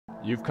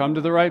You've come to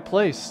the right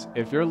place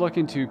if you're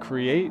looking to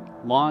create,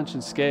 launch,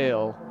 and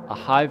scale a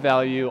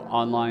high-value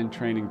online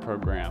training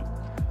program.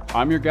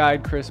 I'm your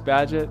guide, Chris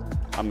Badgett.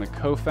 I'm the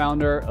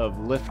co-founder of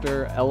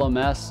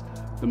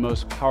LifterLMS, the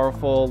most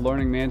powerful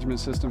learning management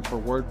system for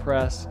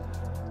WordPress.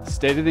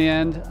 Stay to the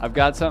end. I've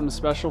got something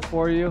special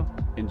for you.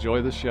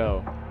 Enjoy the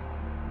show.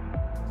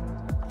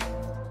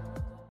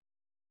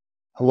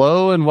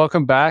 Hello and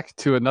welcome back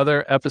to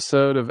another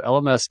episode of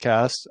LMS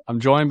Cast. I'm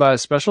joined by a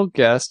special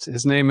guest.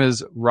 His name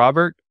is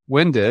Robert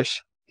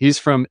Windisch. He's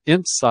from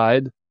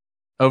Inside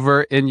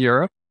over in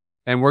Europe.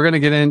 And we're going to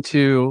get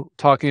into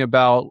talking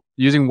about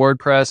using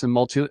WordPress in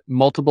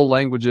multiple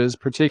languages,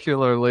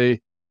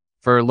 particularly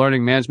for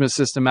learning management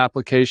system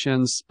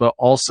applications, but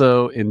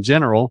also in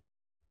general.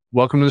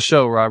 Welcome to the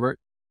show, Robert.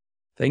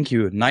 Thank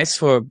you. Nice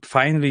for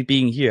finally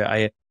being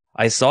here.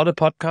 I saw the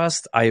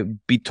podcast. I'll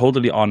be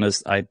totally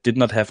honest. I did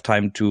not have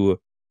time to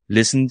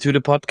listen to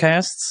the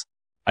podcasts.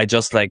 I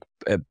just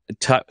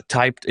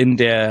typed in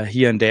there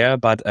here and there,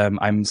 but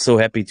I'm so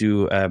happy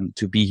to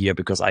be here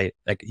because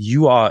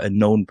you are a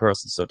known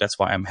person. So that's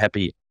why I'm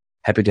happy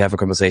to have a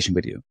conversation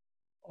with you.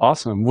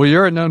 Awesome. Well,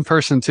 you're a known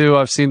person too.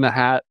 I've seen the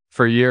hat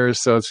for years,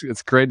 so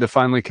it's great to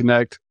finally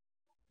connect.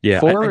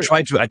 Yeah, I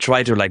try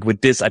to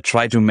with this. I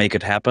try to make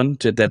it happen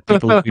that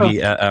people really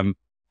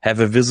have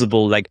a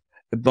visible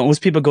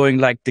most people going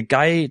the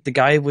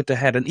guy with the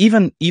hat, and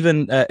even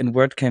in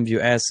WordCamp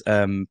US,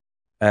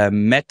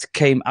 Matt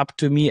came up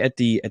to me at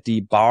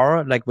the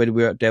bar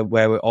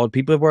where all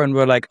people were, and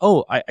were like,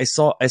 "Oh, I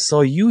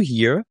saw you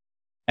here,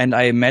 and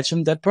I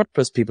imagined that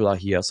WordPress people are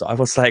here." So I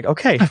was like,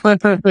 "Okay."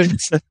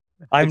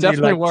 I'm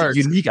the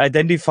unique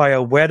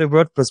identifier where the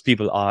WordPress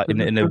people are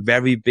in a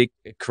very big,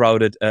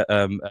 crowded,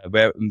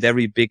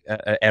 very big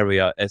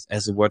area as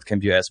the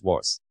WordCamp US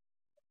was.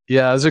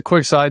 Yeah, as a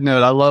quick side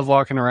note, I love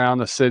walking around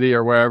the city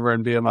or wherever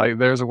and being like,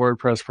 there's a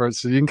WordPress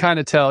person. You can kind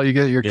of tell, you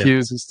get your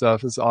cues and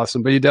stuff. It's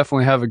awesome. But you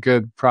definitely have a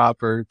good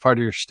prop or part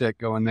of your shtick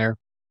going there.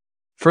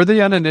 For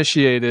the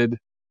uninitiated,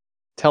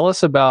 tell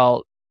us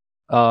about,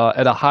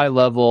 at a high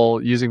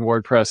level, using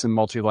WordPress in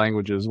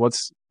multi-languages.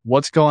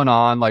 What's going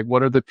on?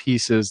 What are the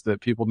pieces that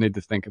people need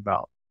to think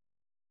about?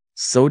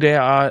 So there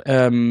are,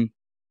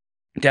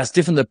 there's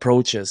different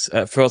approaches.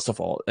 First of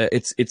all,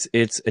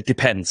 it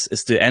depends.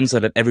 It's the answer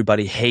that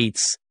everybody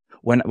hates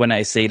when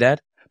I say that,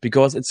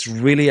 because it's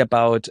really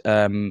about,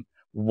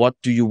 what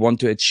do you want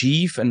to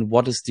achieve and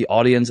what is the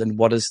audience and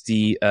what is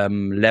the,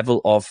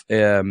 level of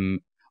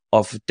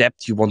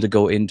depth you want to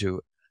go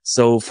into.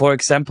 So, for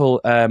example,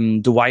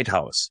 the White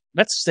House,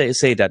 let's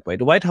say that way.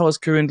 The White House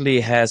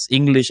currently has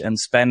English and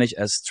Spanish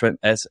as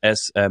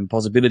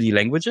possibility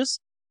languages,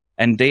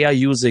 and they are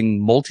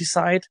using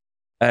multi-site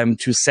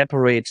to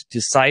separate the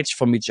sites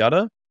from each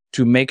other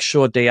to make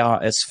sure they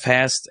are as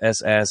fast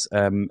as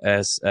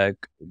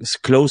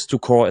close to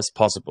core as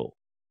possible.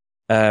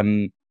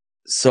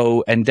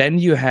 So, and then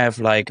you have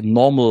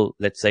normal,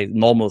 let's say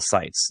normal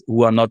sites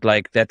who are not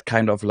that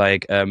kind of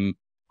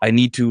I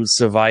need to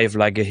survive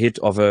a hit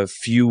of a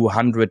few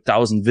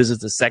 100,000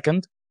 visits a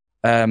second,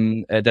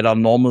 that are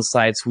normal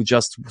sites who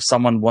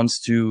someone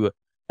wants to,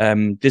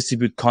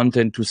 distribute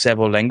content to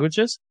several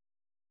languages.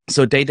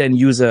 So they then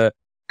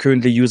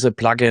currently use a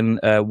plugin,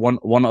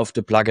 one of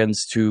the plugins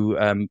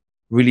to,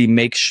 really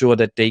make sure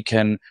that they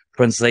can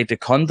translate the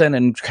content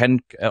and can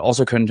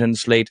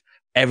translate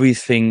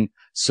everything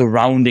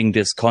surrounding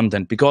this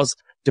content. Because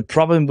the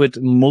problem with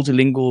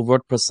multilingual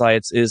WordPress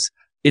sites is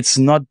it's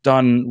not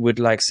done with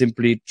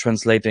simply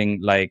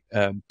translating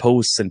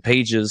posts and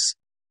pages.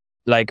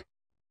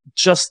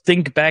 Just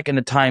think back in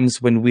the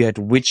times when we had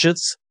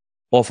widgets,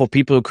 or for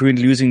people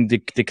currently using the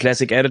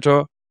classic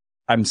editor,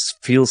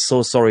 feel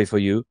so sorry for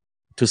you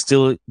to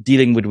still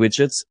dealing with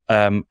widgets.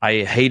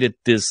 I hated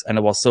this and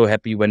I was so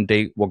happy when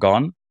they were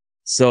gone.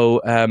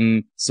 So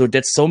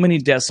there's so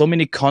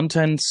many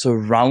content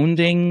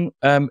surrounding,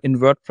 in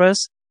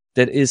WordPress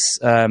that is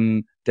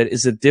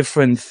a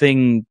different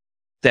thing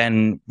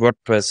than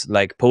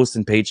WordPress, posts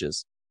and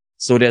pages.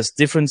 So there's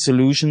different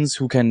solutions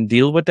who can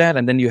deal with that.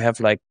 And then you have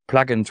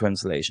plugin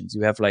translations,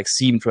 you have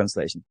theme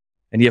translation,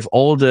 and you have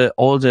all the,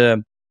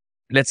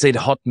 let's say, the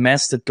hot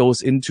mess that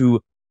goes into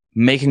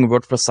making a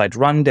WordPress site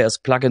run. There's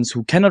plugins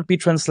who cannot be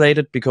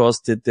translated because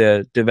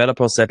the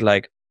developer said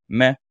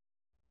meh.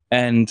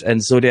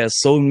 And so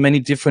there's so many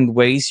different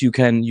ways you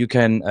can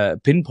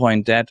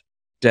pinpoint that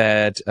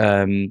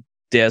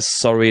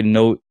there's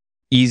no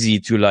easy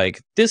to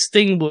this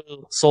thing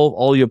will solve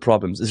all your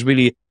problems. It's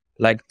really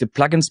the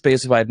plugin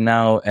space right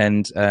now,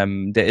 and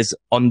there is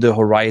on the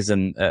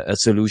horizon a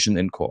solution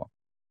in core.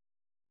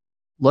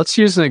 Let's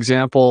use an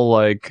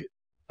example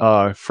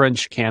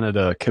French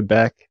Canada,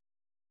 Quebec.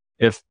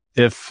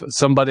 If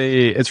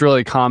somebody, it's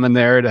really common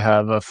there to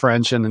have a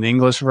French and an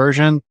English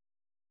version.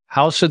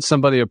 How should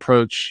somebody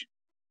approach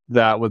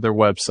that with their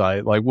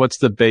website? What's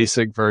the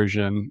basic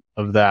version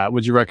of that?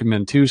 Would you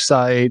recommend 2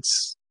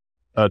 sites?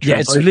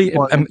 It's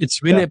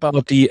really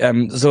about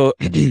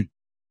the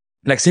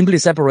simply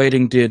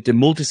separating the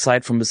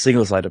multi-site from the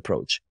single site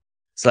approach.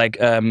 It's like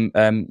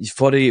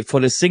for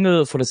the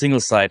single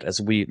site, as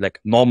we like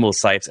normal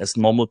sites, as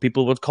normal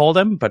people would call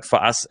them, but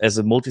for us as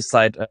a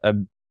multi-site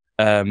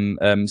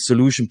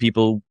solution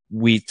people,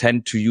 we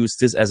tend to use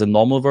this as a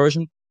normal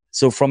version.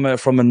 So from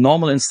a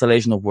normal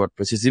installation of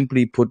WordPress, you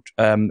simply put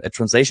a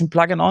translation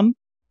plugin on.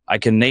 I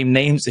can name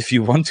names if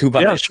you want to,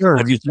 but yeah, sure.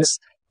 But you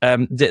just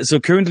so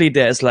currently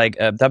there's like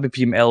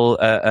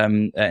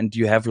WPML and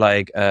you have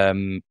like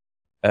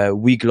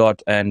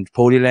Weglot and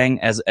Polylang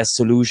as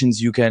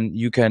solutions you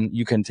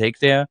can take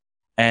there,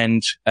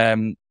 and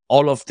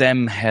all of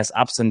them has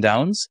ups and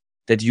downs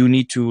that you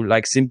need to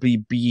like simply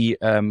be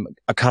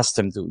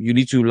accustomed to. You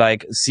need to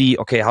like see,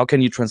 okay, how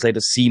can you translate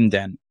a theme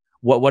then?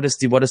 What is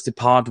the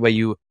part where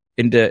you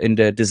in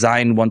the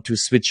design want to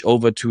switch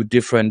over to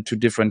different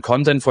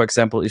content? For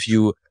example, if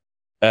you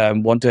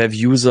want to have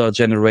user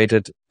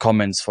generated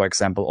comments, for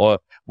example, or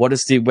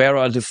where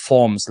are the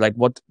forms? Like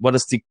what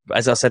is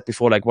as I said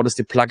before, like what is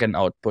the plugin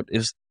output?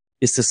 Is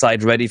the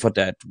site ready for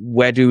that?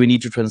 Where do we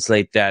need to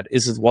translate that?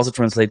 Was it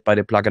translated by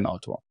the plugin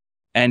author?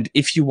 And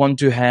if you want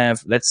to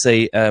have, let's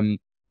say,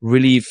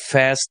 really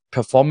fast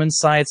performance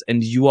sites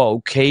and you are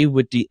okay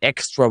with the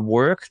extra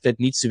work that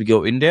needs to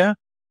go in there,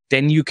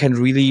 then you can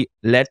really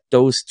let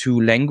those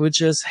two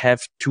languages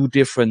have two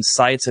different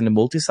sites in a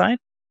multi-site.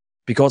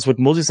 Because with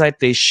multi-site,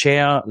 they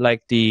share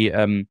like the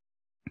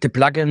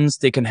plugins.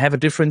 They can have a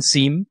different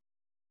theme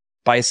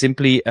by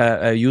simply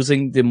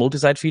using the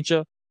multi-site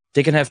feature.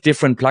 They can have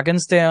different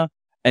plugins there,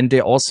 and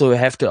they also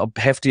have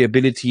the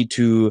ability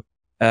to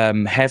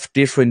have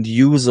different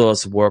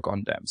users work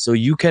on them. So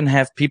you can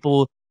have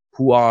people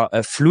who are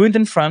fluent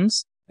in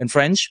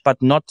French,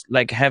 but not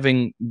like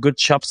having good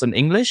chops in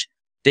English.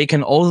 They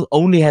can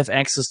only have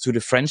access to the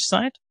French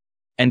side,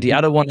 and the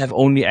other one have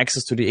only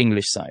access to the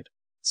English side.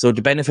 So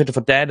the benefit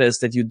for that is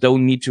that you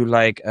don't need to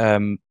like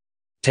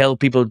tell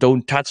people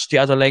don't touch the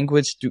other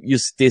language.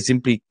 They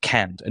simply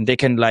can't, and they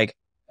can like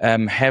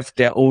have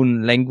their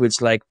own language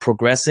like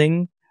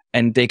progressing,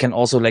 and they can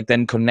also like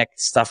then connect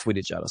stuff with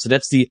each other. So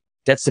that's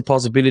the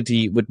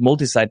possibility with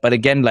multi-site. But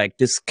again, like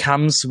this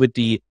comes with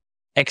the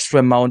extra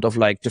amount of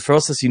like the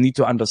first is you need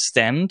to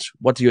understand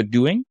what you're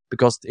doing,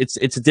 because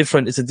it's a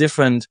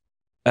different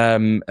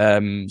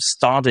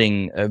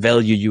starting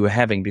value you are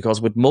having, because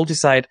with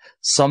multi-site,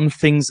 some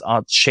things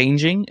are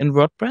changing in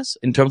WordPress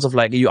in terms of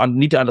like, you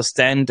need to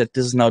understand that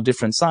this is now a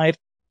different site.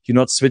 You're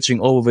not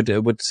switching over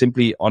with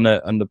simply on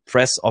the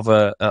press of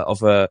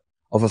a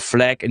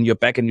flag in your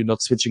backend. You're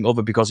not switching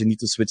over because you need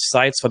to switch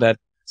sites for that.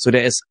 So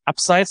there is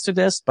upsides to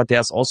this, but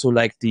there's also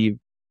like the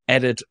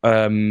added,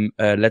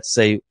 let's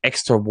say,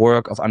 extra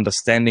work of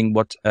understanding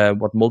what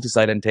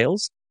multi-site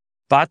entails.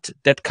 But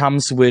that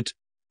comes with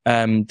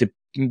the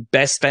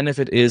best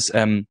benefit is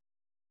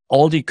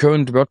all the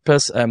current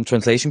WordPress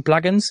translation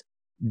plugins,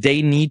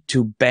 they need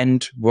to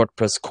bend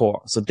WordPress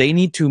core. So they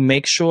need to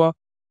make sure,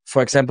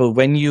 for example,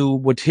 when you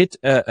would hit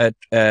a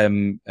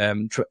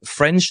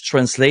French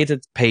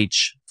translated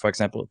page, for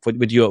example,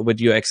 with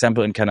your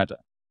example in Canada,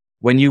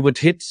 when you would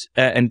hit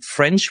and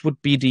French would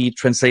be the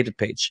translated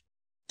page,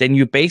 then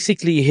you're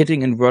basically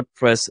hitting in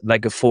WordPress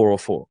like a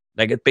 404.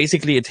 Like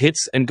it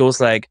hits and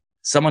goes like,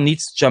 someone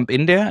needs to jump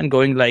in there and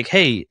going like,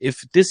 hey, if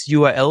this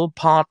URL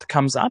part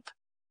comes up,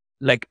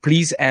 like,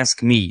 please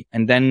ask me.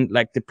 And then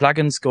like the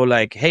plugins go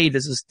like, hey,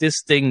 this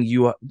thing,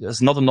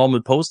 there's not a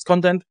normal post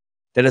content.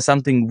 That is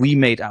something we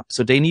made up.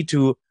 So they need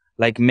to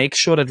like make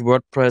sure that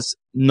WordPress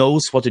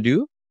knows what to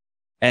do.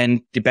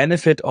 And the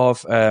benefit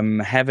of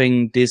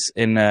having this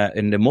in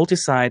the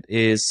multi-site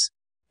is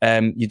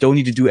you don't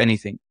need to do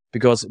anything,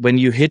 because when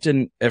you hit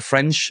a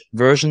French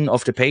version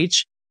of the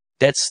page,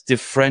 that's the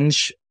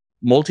French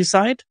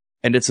multi-site.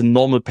 And it's a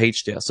normal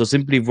page there. So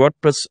simply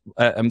WordPress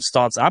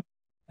starts up,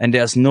 and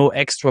there's no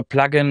extra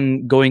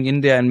plugin going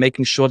in there and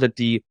making sure that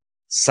the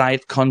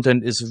site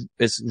content is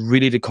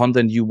really the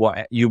content you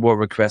were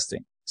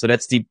requesting. So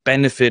that's the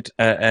benefit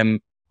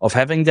of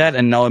having that.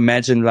 And now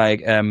imagine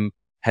like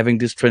having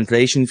this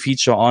translation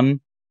feature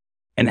on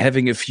and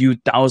having a few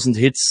thousand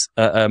hits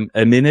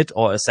a minute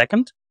or a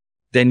second.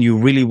 Then you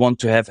really want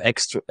to have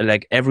extra,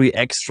 like every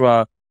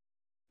extra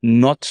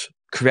not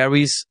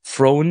queries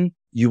thrown.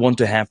 You want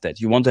to have that.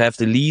 You want to have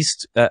the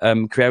least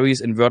queries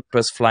in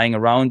WordPress flying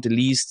around, the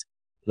least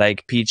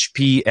like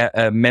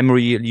PHP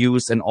memory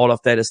used, and all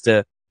of that is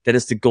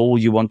the goal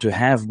you want to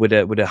have with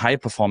a high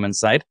performance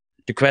site.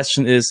 The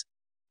question is,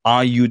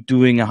 are you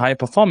doing a high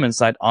performance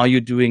site? Are you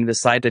doing the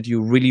site that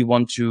you really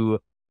want to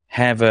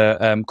have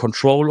a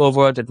control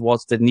over,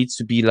 that needs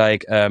to be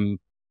like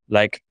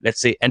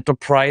let's say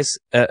enterprise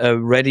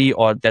ready,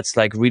 or that's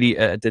like really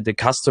the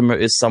customer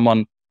is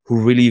someone who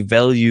really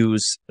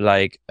values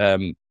like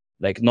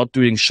not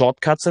doing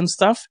shortcuts and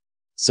stuff.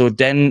 So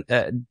then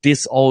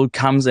this all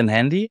comes in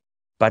handy.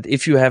 But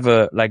if you have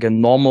a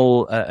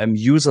normal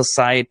user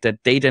site that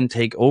they then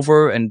take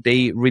over and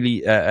they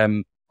really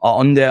are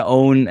on their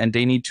own and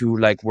they need to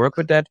like work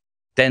with that,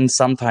 then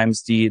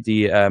sometimes the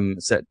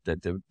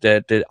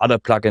other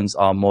plugins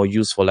are more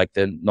useful, like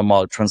the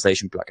normal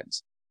translation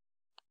plugins.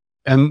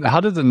 And how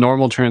do the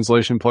normal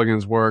translation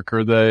plugins work?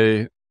 Are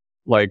they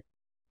like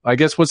I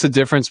guess what's the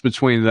difference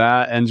between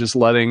that and just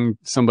letting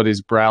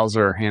somebody's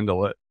browser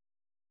handle it?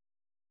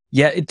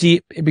 Yeah,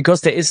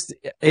 because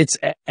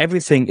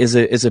everything is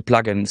a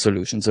plugin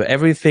solution. So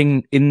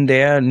everything in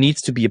there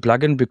needs to be a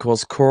plugin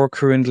because Core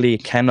currently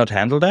cannot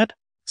handle that.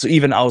 So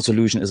even our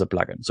solution is a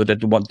plugin. So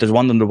that the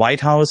one on the White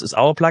House is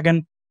our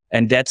plugin,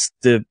 and that's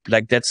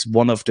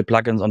one of the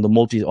plugins on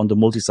the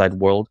multi-site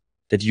world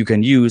that you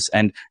can use.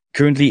 And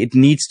currently it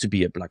needs to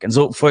be a plugin.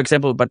 So for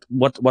example,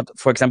 what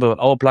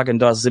our plugin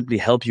does is simply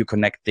help you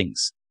connect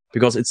things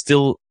because it's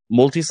still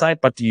multi-site,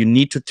 but you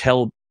need to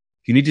tell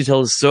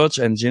the search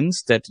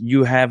engines that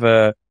you have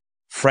a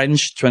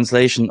French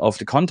translation of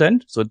the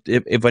content. So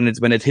if when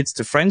it hits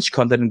the French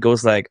content, it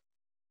goes like,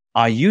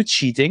 are you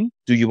cheating?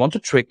 Do you want to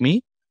trick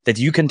me? That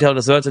you can tell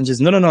the search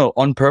engines, no,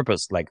 on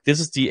purpose. Like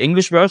this is the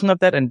English version of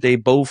that. And they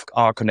both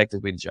are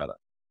connected with each other.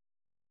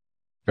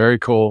 Very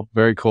cool.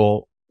 Very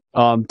cool.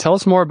 Tell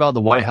us more about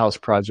the White House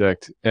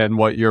project and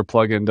what your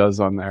plugin does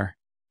on there.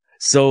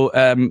 So,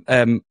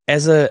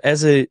 as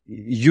a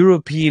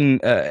European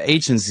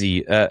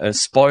agency,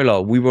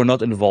 spoiler, we were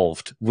not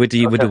involved with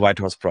the White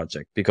House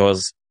project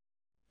because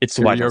it's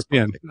the White House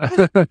project.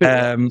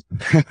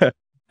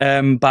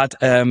 But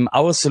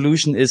our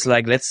solution is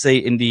like, let's say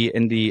in the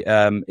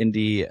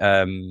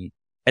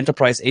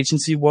enterprise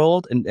agency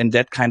world and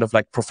that kind of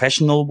like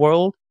professional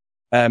world,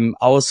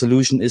 our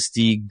solution is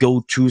the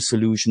go-to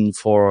solution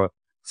for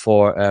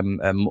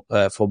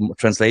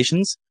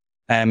translations.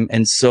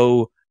 And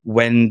so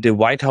when the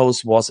White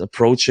House was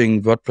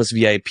approaching WordPress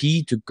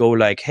VIP to go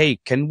like, hey,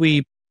 can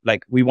we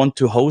want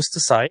to host the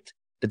site?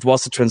 That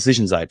was the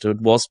transition site. So it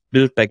was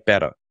built back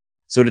better.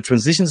 So the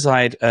transition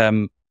site,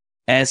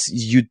 as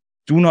you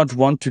do not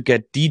want to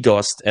get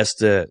DDoSed as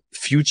the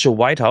future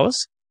White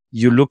House,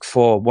 you look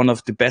for one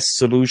of the best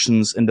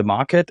solutions in the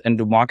market, and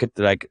the market,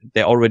 like,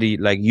 they're already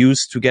like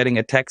used to getting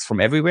attacks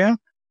from everywhere.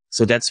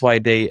 So that's why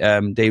they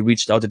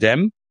reached out to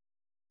them.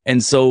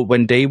 And so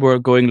when they were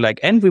going like,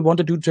 and we want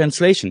to do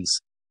translations,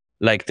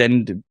 like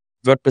then the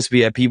WordPress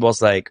VIP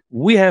was like,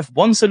 we have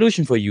one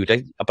solution for you,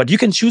 but you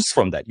can choose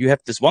from that. You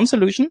have this one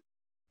solution,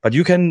 but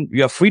you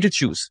are free to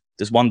choose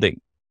this one thing.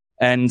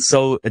 And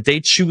so they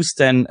choose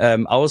then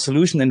our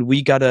solution, and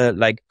we got a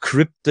like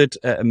crypted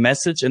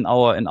message in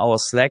our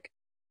Slack.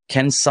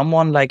 Can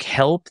someone like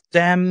help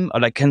them, or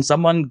like can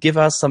someone give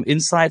us some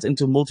insights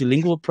into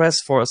multilingual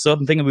press for a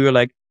certain thing? And we were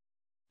like,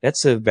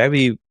 that's a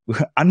very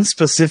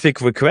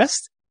unspecific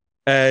request.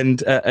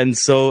 And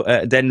so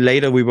then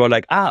later we were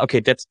like, okay,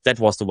 that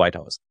was the White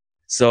House.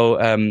 So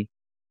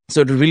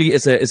so it really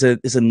is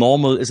a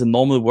normal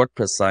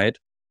WordPress site.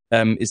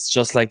 It's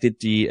just like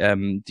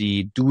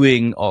the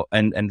doing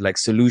and like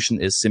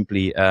solution is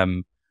simply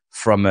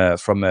from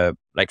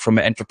an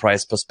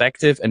enterprise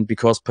perspective, and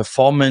because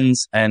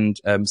performance and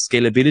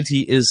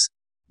scalability is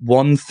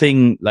one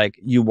thing like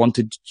you want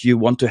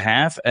to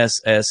have as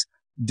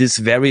this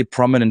very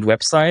prominent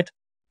website.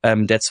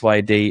 That's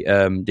why they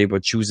were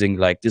choosing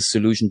like this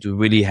solution to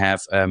really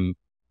have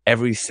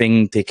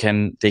everything they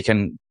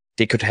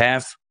could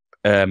have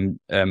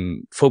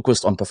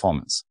focused on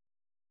performance.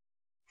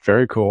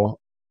 Very cool.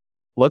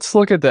 Let's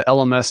look at the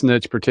LMS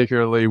niche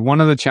particularly.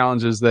 One of the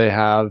challenges they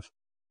have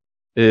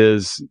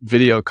is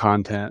video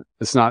content.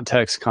 It's not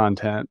text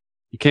content.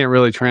 You can't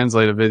really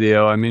translate a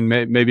video. I mean,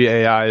 maybe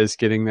AI is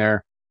getting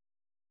there,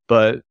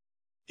 but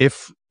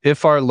if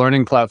our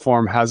learning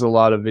platform has a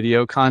lot of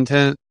video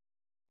content,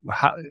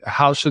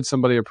 how should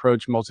somebody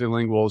approach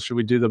multilingual? Should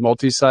we do the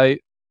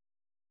multi-site,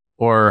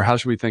 or how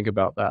should we think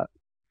about that?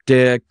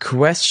 The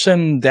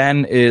question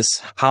then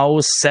is,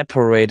 how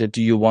separated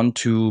do you want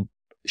to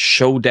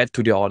show that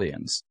to the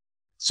audience?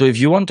 So if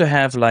you want to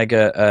have like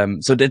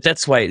so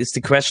that's why it's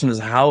the question is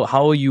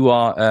how you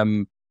are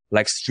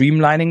like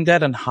streamlining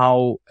that, and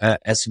how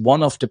as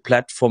one of the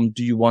platform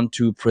do you want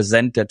to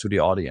present that to the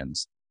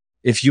audience?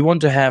 If you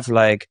want to have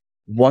like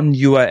one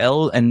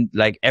URL and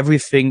like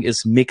everything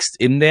is mixed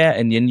in there,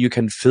 and then you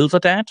can filter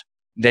that,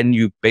 then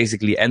you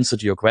basically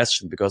answered your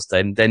question, because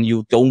then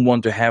you don't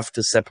want to have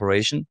the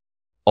separation,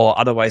 or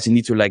otherwise you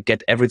need to like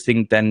get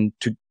everything then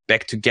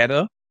back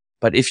together.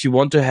 But if you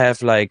want to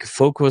have like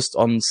focused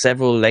on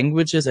several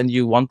languages, and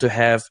you want to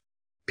have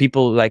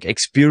people like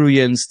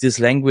experience this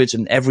language,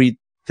 and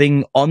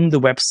everything on the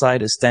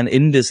website is then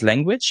in this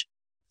language.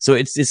 So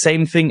it's the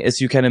same thing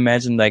as you can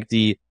imagine, like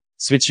the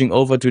switching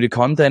over to the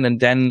content, and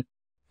then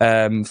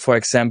for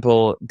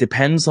example,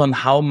 depends on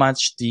how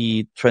much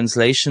the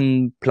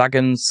translation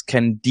plugins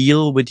can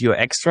deal with your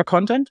extra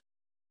content,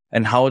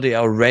 and how they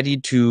are ready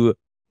to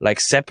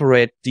like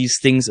separate these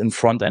things in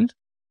front end.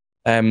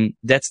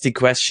 That's the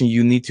question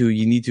you need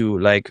to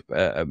like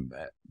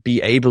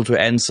be able to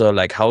answer.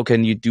 Like, how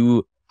can you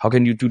do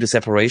the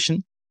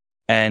separation?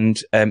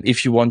 And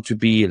if you want to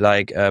be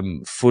like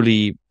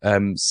fully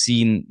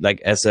seen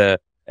like as a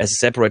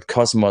separate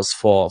cosmos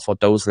for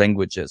those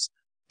languages,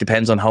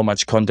 depends on how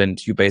much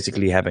content you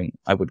basically having,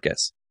 I would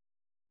guess.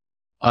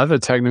 I have a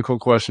technical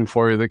question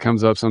for you that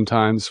comes up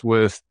sometimes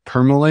with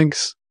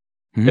permalinks.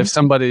 Mm-hmm. If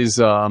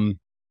somebody's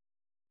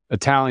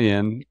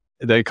Italian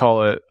they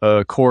call it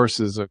a course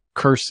is a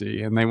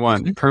cursey, and they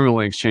want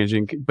permalinks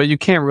changing, but you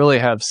can't really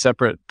have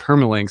separate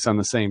permalinks on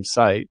the same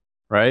site,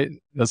 right?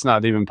 That's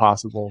not even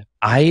possible.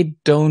 I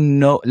don't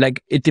know.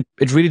 Like it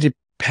really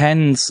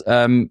depends.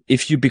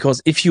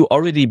 Because if you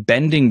already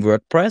bending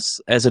WordPress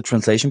as a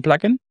translation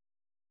plugin,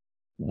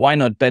 why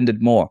not bend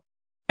it more?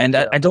 And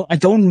I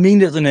don't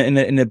mean it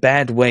in a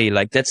bad way.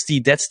 Like that's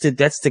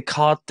the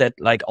card that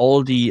like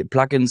all the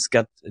plugins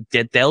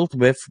get dealt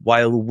with,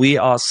 while we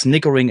are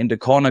snickering in the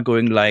corner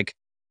going like,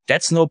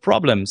 that's no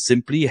problem.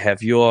 Simply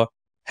have your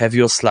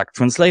Slack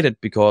translated,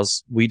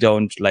 because we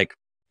don't like,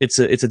 it's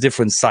a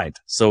different site.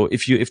 So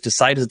if the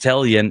site is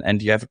Italian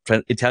and you have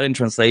Italian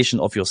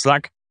translation of your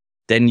Slack,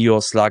 then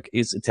your Slack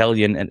is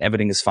Italian and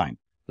everything is fine.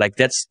 Like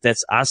that's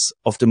us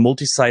of the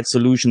multi-site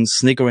solution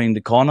snickering in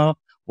the corner,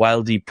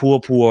 while the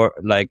poor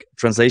like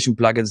translation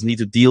plugins need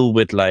to deal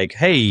with like,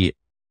 hey,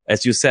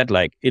 as you said,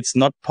 like it's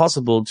not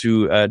possible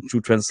to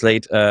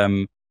translate,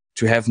 to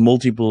have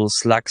multiple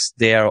Slacks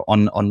there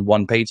on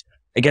one page.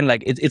 Again,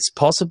 like it's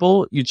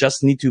possible. You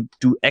just need to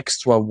do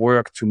extra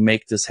work to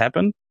make this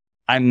happen.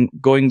 I'm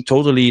going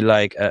totally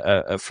like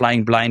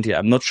flying blind here.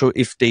 I'm not sure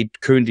if they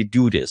currently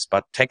do this,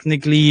 but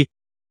technically,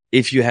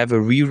 if you have a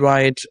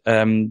rewrite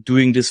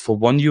doing this for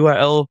one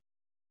URL,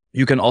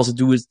 you can also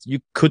do it. You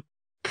could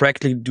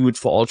practically do it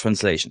for all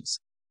translations.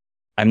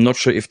 I'm not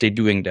sure if they're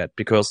doing that,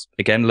 because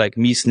again, like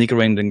me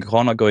snickering in the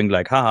corner going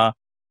like, haha,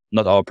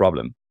 not our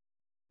problem.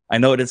 I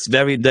know that's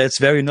very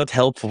not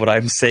helpful what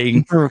I'm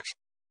saying.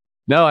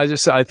 No,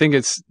 I think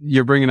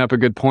you're bringing up a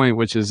good point,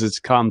 which is it's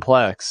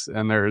complex,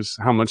 and there's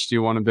how much do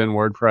you want to bend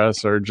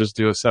WordPress or just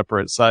do a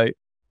separate site?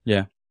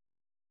 Yeah.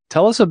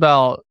 Tell us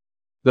about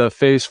the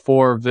phase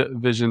 4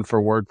 vision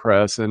for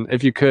WordPress. And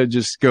if you could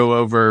just go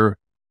over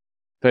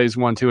phase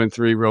 1, 2, and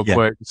 3 real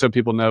quick, so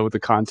people know the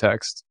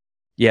context.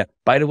 Yeah.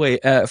 By the way,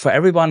 for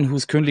everyone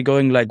who's currently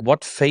going like,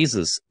 what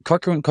phases?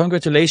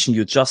 Congratulations,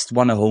 you just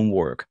won a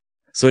homework.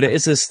 So there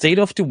is a state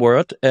of the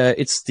word.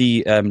 It's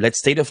the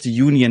state of the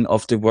union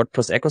of the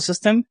WordPress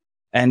ecosystem,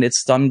 and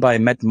it's done by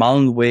Matt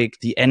Mullenweg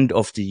the end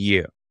of the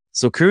year.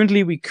 So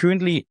currently,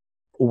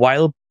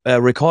 while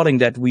recording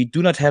that, we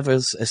do not have a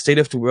state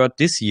of the word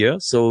this year.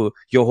 So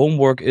your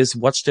homework is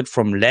watch it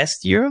from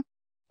last year,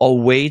 or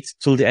wait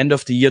till the end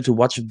of the year to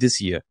watch it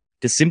this year.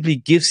 This simply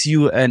gives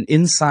you an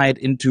insight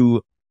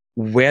into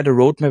where the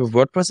roadmap of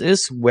WordPress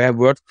is, where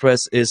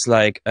WordPress is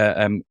like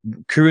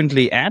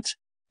currently at,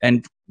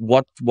 and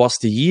what was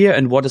the year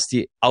and what is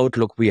the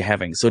outlook we're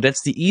having. So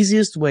that's the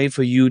easiest way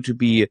for you to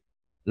be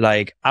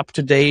like up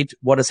to date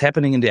what is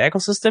happening in the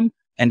ecosystem,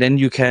 and then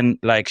you can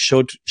like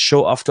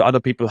show off to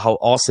other people how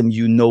awesome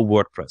you know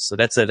WordPress. So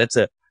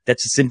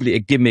that's simply a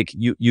gimmick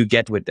you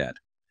get with that.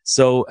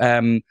 So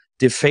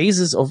the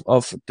phases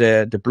of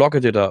the blog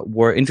editor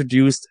were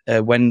introduced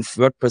when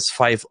WordPress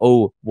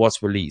 5.0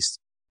 was released.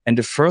 And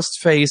the first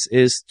phase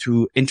is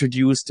to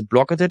introduce the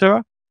blog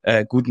editor,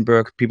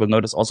 Gutenberg, people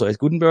know this also as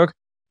Gutenberg,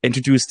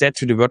 introduce that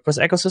to the WordPress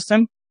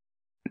ecosystem.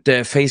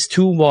 The phase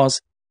 2 was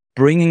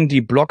bringing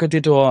the blog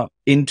editor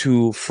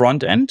into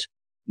front end.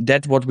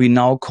 That's what we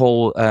now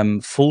call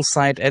full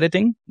site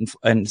editing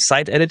and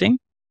site editing,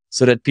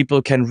 so that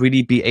people can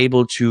really be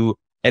able to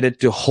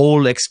edit the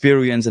whole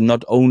experience and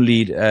not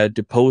only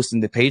the post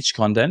and the page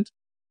content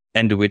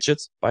and the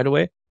widgets, by the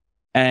way.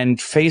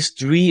 And phase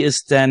 3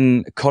 is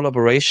then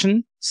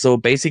collaboration. So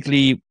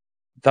basically,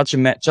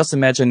 just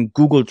imagine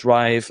Google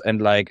Drive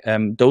and like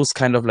those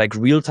kind of like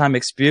real-time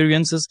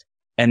experiences,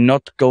 and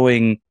not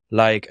going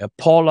like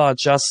Paula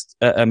just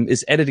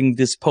is editing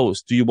this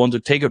post. Do you want to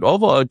take it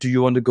over, or do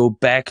you want to go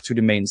back to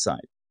the main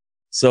site?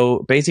 So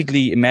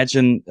basically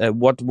imagine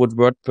what would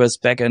WordPress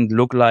backend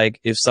look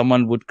like if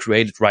someone would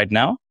create it right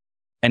now.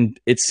 And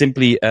it's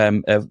simply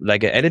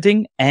like a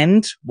editing.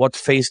 And what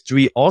phase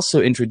 3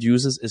 also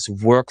introduces is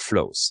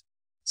workflows.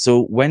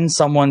 So when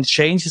someone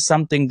changes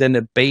something, then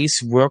a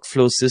base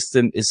workflow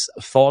system is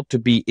thought to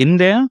be in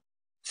there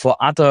for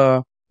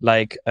other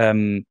like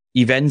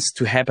events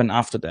to happen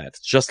after that.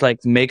 Just like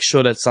make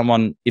sure that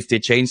someone, if they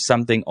change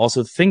something,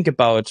 also think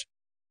about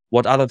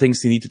what other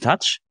things they need to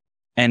touch.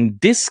 And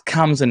this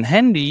comes in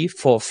handy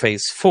for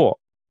phase 4,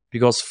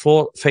 because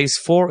phase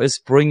 4 is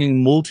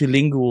bringing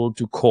multilingual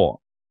to core.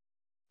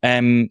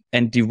 And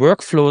the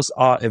workflows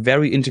are a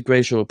very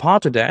integral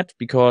part of that,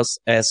 because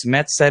as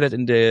Matt said it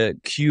in the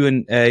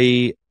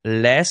Q&A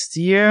last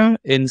year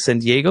in San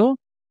Diego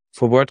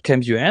for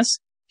WordCamp US,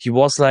 he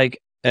was like,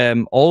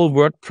 all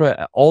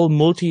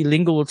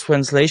multilingual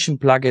translation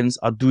plugins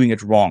are doing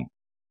it wrong.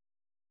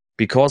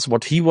 Because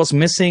what he was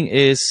missing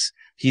is,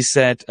 he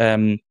said,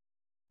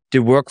 the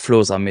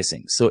workflows are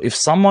missing. So if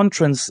someone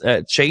changes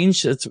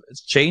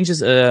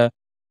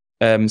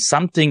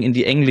something in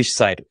the English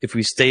side, if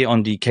we stay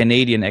on the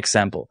Canadian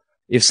example,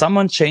 if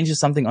someone changes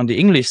something on the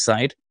English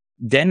side,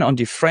 then on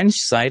the French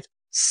side,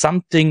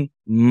 something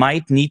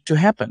might need to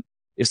happen.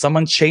 If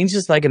someone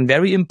changes like a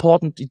very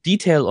important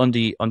detail on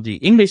the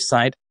English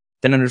side,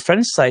 then on the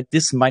French side,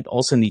 this might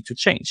also need to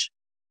change.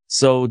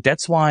 So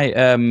that's why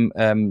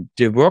the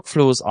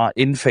workflows are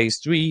in phase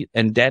 3,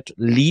 and that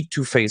lead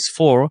to phase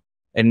 4,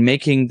 and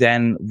making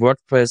then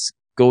WordPress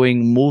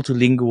going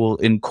multilingual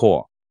in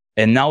core.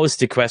 And now is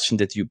the question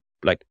that you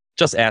like,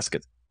 just ask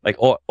it. Like,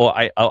 or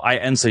I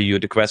answer you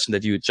the question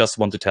that you just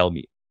want to tell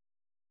me.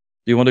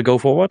 Do you want to go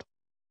forward?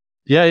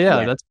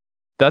 Yeah. When?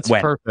 That's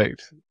When?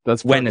 perfect.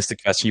 That's when perfect. is the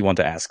question you want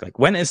to ask? Like,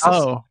 when is this?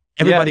 Oh,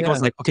 Everybody yeah.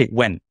 goes like, okay,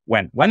 when is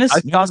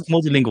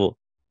multilingual?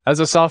 As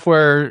a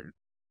software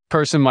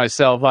person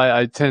myself,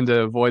 I tend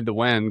to avoid the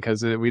when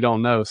because we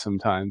don't know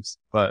sometimes.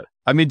 But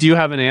I mean, do you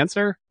have an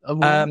answer of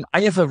when?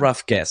 I have a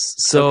rough guess.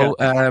 So,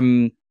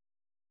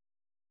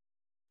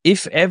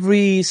 if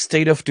every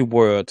state of the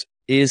word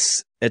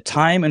is a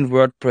time in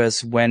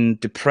WordPress when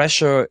the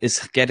pressure is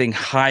getting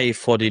high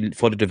for the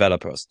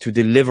developers to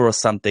deliver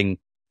something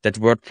that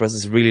WordPress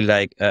is really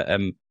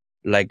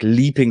like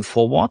leaping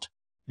forward.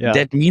 Yeah.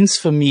 That means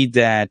for me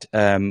that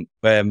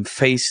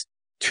phase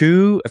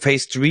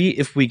 3,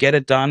 if we get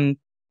it done,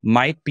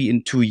 might be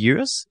in 2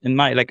 years. In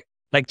my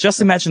like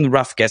just imagine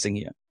rough guessing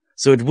here.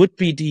 So it would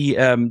be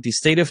the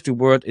state of the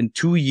word in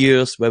 2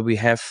 years where we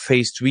have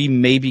phase 3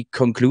 maybe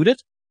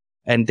concluded.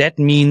 And that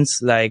means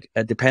like,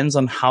 it depends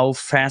on how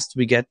fast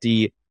we get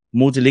the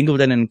multilingual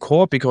then in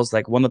core, because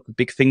like one of the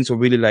big things were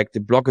really like the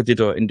block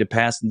editor in the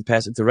past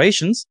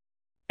iterations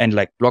and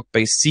like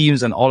block-based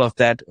themes and all of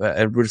that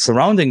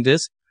surrounding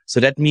this.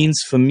 So that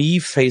means for me,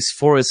 phase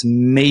 4 is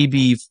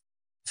maybe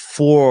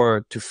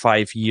 4 to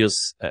 5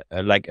 years,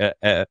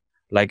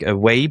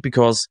 away,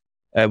 because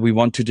we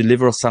want to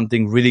deliver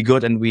something really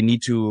good and we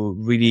need to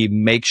really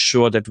make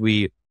sure that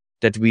we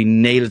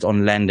nail it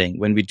on landing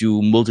when we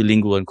do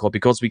multilingual and core,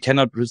 because we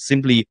cannot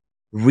simply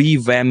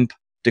revamp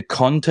the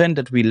content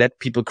that we let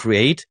people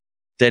create,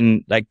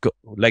 then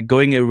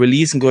going a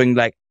release and going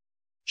like,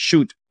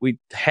 shoot, we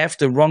have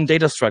the wrong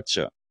data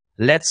structure.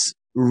 Let's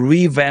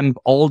revamp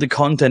all the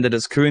content that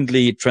is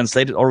currently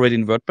translated already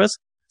in WordPress.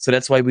 So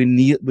that's why we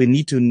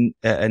need to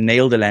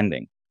nail the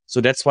landing.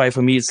 So that's why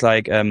for me, it's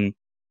like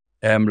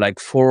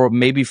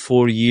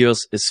 4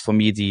 years is for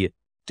me the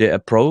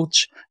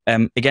approach.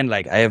 Again,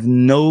 like I have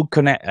no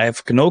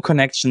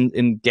connection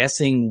in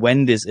guessing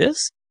when this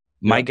is.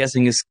 My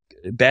guessing is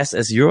best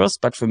as yours,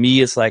 but for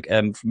me, it's like,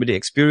 with the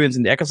experience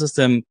in the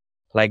ecosystem,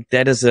 like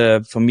that is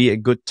for me a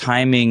good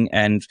timing.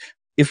 And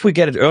if we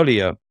get it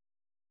earlier,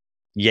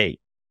 yay.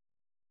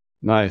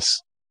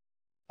 Nice.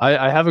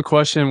 I have a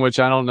question, which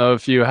I don't know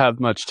if you have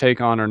much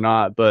take on or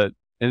not, but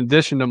in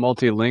addition to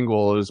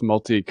multilingual is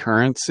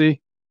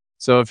multi-currency.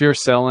 So if you're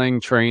selling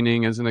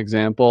training as an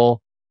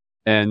example,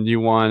 and you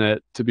want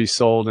it to be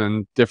sold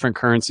in different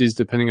currencies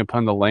depending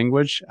upon the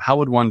language, how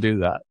would one do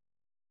that?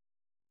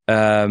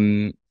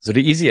 So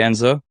the easy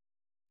answer,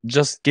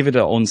 just give it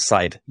a own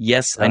site.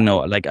 Yes, I know.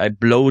 Like I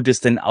blow this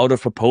then out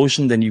of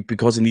proportion,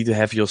 because you need to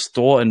have your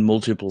store in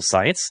multiple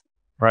sites.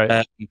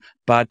 Right.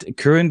 But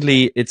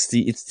currently it's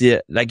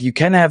the like you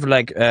can have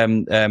like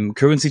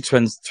currency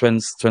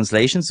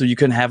translation. So you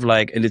can have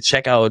like in the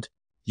checkout,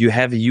 you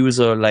have a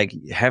user like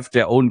have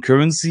their own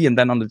currency, and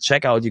then on the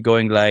checkout you're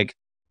going like,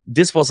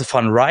 this was a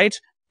fun ride,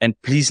 and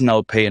please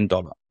now pay in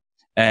dollar.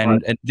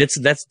 And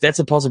that's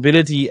a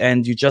possibility.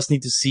 And you just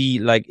need to see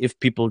like if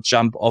people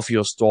jump off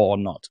your store or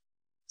not.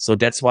 So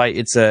that's why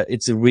it's a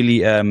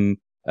really,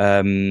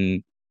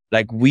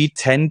 like we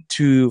tend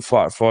to,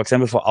 for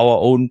example, for our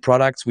own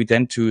products, we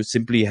tend to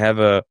simply have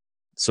a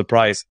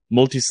surprise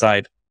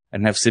multi-site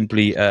and have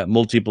simply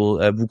multiple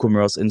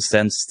WooCommerce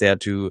instances there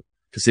to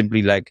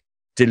simply like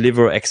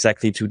deliver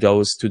exactly to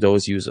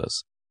those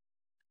users.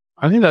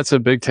 I think that's a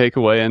big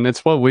takeaway, and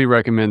it's what we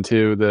recommend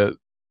too, that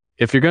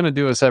if you're going to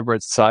do a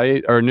separate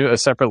site or a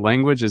separate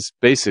language, it's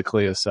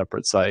basically a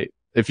separate site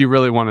if you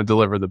really want to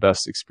deliver the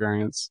best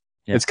experience.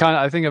 Yeah. It's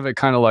I think of it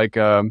kind of like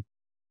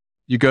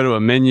you go to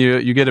a menu,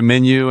 you get a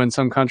menu in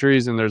some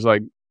countries, and there's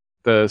like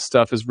the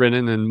stuff is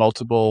written in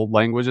multiple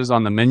languages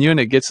on the menu,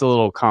 and it gets a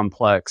little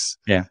complex.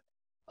 Yeah.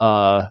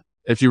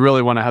 If you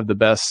really want to have the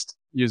best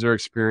user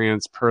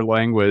experience per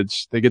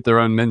language, they get their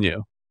own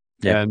menu.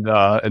 Yeah.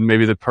 And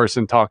maybe the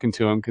person talking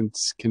to them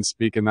can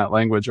speak in that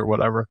language or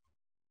whatever.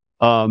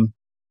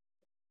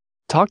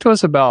 Talk to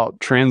us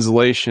about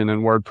translation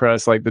in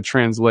WordPress, like the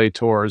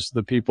translators,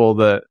 the people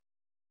that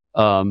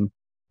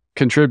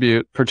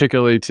contribute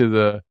particularly to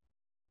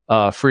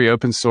the free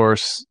open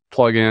source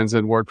plugins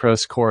in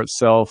WordPress core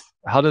itself.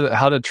 How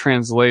do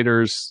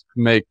translators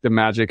make the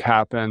magic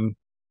happen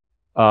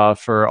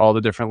for all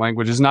the different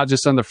languages, not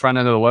just on the front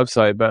end of the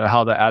website, but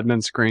how the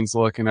admin screens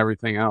look and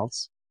everything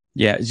else?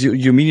 Yeah,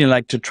 you mean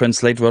like to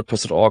translate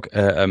WordPress.org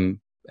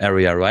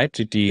area, right?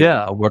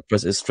 How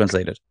WordPress is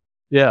translated.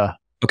 Yeah.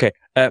 Okay.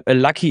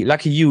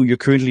 Lucky you. You're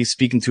currently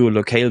speaking to a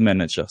locale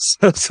manager,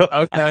 so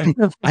okay.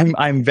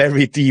 I'm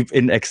very deep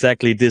in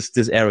exactly this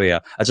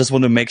area. I just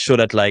want to make sure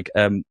that like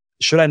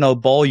should I now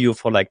bore you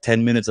for like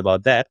 10 minutes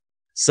about that?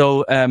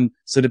 So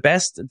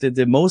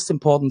the most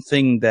important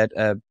thing that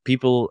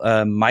people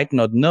might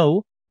not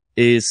know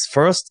is,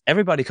 first,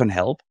 everybody can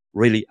help.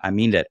 Really, I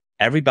mean that.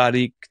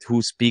 Everybody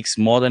who speaks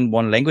more than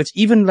one language,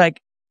 even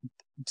like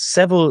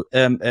several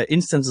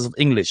instances of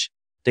English,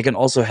 they can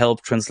also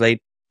help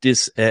translate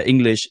this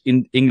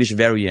English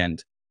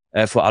variant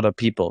for other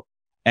people.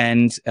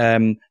 And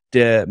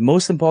the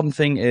most important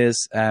thing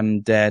is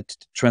that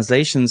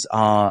translations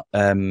are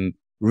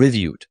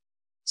reviewed.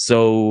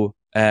 So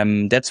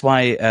that's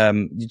why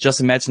you just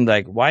imagine,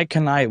 like, why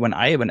can when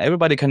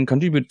everybody can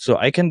contribute, so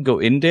I can go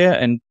in there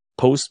and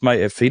post my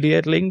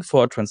affiliate link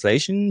for a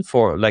translation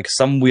for like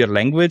some weird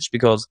language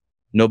because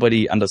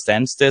nobody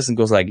understands this and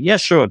goes like, yeah,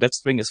 sure, that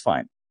string is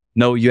fine.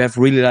 No, you have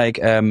really like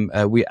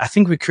I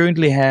think we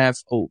currently have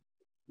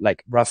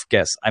like rough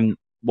guess.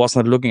 Was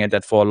not looking at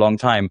that for a long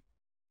time.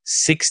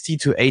 60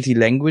 to 80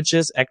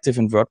 languages active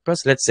in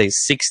WordPress. Let's say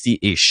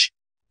 60-ish.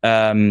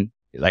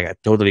 Like I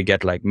totally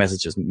get like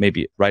messages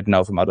maybe right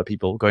now from other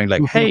people going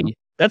like, hey,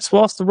 that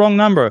was the wrong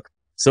number.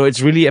 So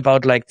it's really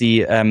about like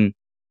the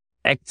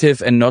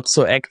active and not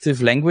so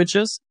active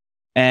languages,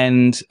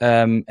 and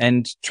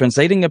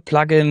translating a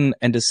plugin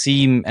and a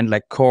theme and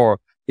like core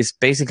is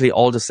basically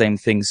all the same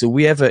thing. So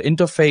we have an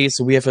interface.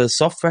 We have a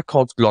software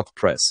called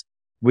WordPress,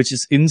 which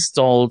is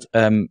installed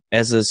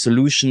as a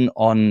solution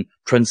on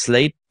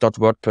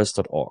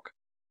translate.wordpress.org.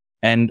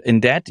 And in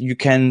that, you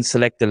can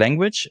select the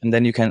language, and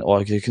then you can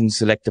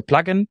select the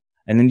plugin,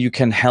 and then you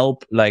can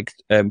help like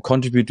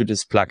contribute to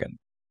this plugin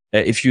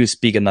if you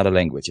speak another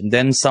language. And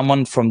then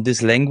someone from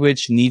this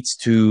language needs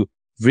to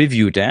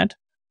review that.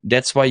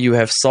 That's why you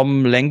have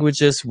some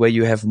languages where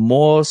you have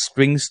more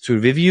strings to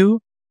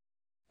review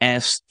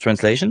as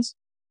translations,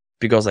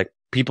 because like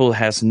people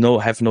have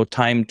no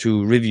time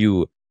to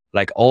review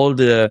like all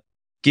the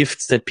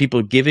gifts that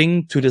people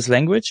giving to this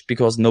language,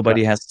 because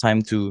nobody has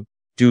time to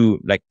do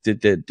like the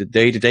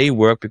day-to-day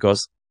work,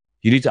 because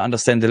you need to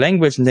understand the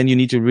language, and then you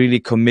need to really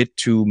commit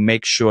to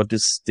make sure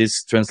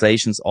this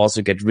translations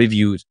also get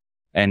reviewed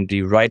and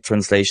the right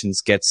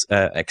translations gets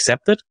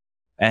accepted.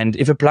 And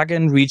if a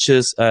plugin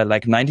reaches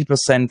like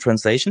 90%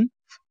 translation,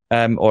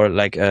 or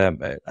like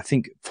I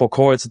think for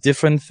core it's a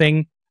different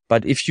thing,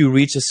 but if you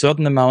reach a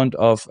certain amount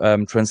of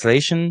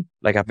translation,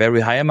 like a very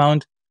high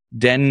amount,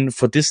 then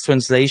for this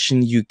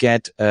translation you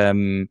get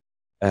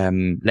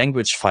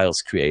language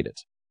files created.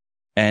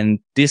 And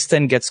this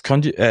then gets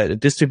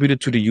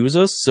distributed to the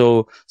users.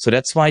 So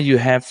that's why you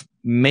have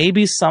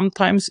maybe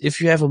sometimes if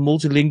you have a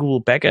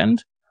multilingual backend,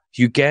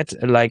 you get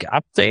a like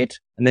update,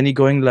 and then you're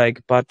going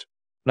like, but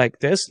like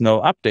there's no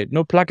update,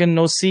 no plugin,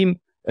 no theme.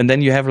 And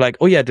then you have like,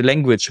 oh yeah, the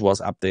language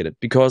was updated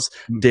because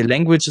the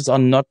languages are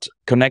not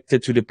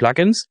connected to the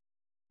plugins,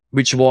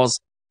 which was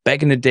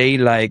back in the day,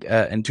 like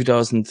in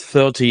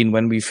 2013,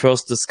 when we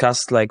first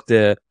discussed like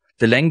the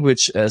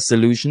language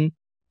solution.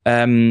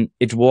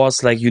 It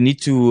was like you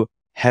need to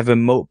have a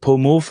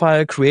POMO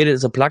file created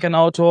as a plugin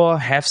author,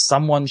 have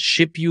someone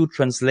ship you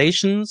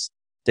translations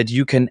that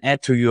you can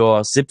add to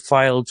your zip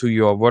file, to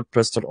your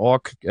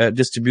WordPress.org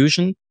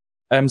distribution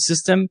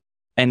system.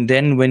 And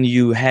then when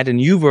you had a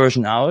new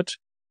version out,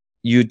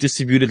 you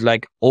distributed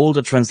like all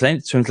the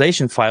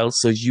translation files.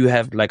 So you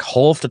have like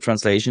half the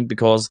translation,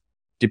 because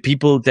the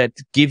people that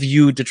give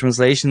you the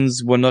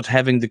translations were not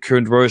having the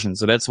current version.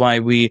 So that's why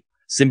we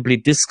simply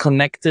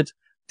disconnected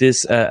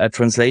this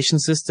translation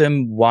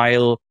system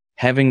while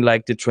having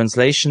like the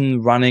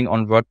translation running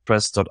on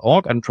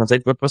WordPress.org and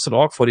translate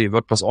WordPress.org for the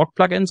WordPress.org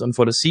plugins and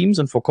for the themes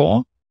and for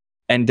core.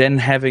 And then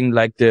having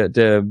like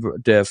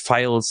the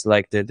files,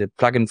 like the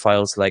plugin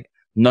files, like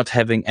not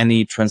having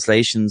any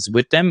translations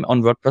with them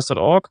on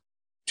WordPress.org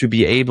to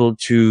be able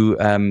to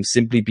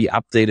simply be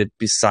updated,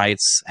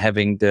 besides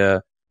having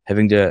the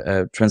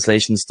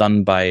translations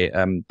done by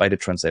the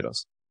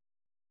translators.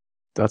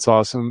 That's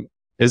awesome.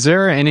 Is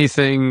there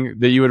anything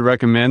that you would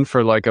recommend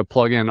for like a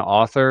plugin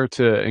author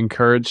to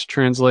encourage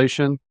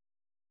translation,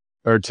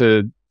 or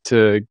to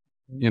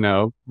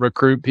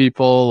recruit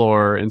people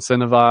or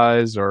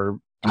incentivize, or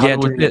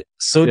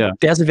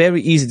there's a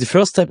very easy. The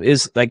first step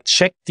is like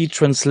check the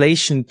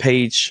translation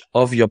page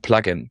of your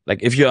plugin.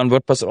 Like if you're on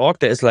WordPress.org,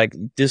 there is like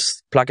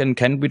this plugin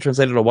can be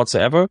translated or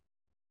whatsoever.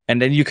 And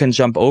then you can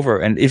jump over.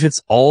 And if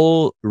it's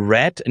all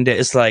red and there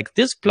is like,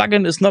 this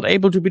plugin is not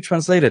able to be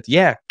translated.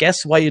 Yeah.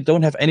 Guess why you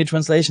don't have any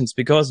translations?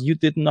 Because you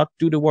did not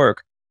do the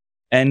work.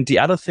 And the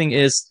other thing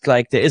is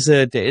like, there is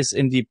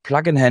in the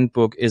plugin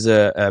handbook is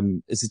a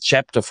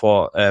chapter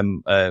for,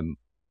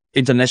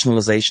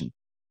 internationalization.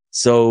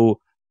 So,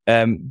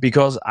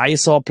 because I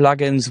saw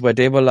plugins where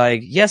they were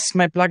like, yes,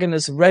 my plugin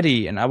is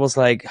ready. And I was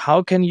like,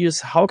 how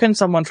can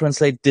someone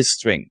translate this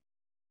string?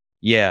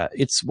 Yeah,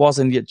 it was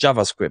in the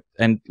JavaScript.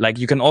 And like,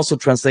 you can also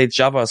translate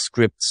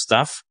JavaScript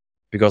stuff,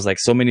 because like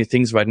so many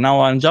things right now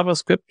are in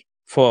JavaScript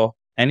for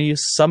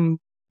some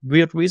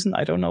weird reason.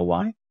 I don't know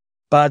why,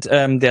 but,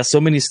 there's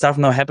so many stuff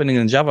now happening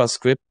in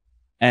JavaScript.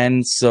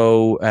 And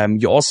so,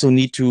 you also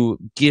need to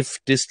give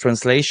this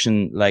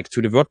translation like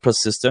to the WordPress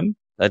system,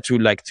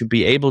 to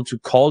be able to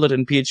call it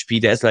in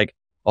PHP. There's like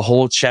a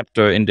whole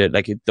chapter in the,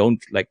 like,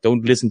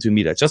 don't listen to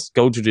me. Like, just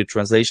go to the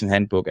translation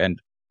handbook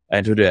and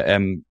to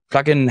the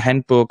plugin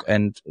handbook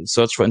and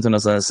search for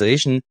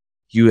internationalization.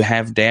 You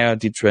have there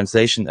the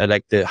translation,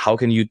 how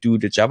can you do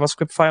the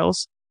JavaScript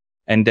files?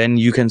 And then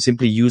you can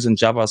simply use in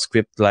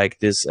JavaScript like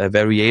this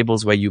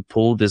variables where you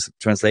pull these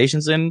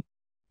translations in.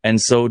 And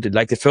so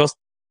the first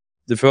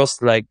the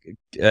first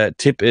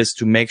tip is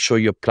to make sure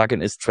your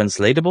plugin is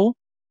translatable.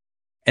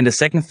 And the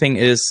second thing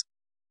is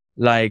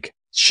like,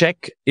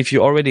 check if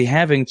you're already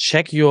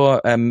check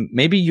your,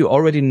 maybe you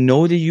already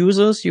know the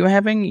users you're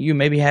having. You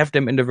maybe have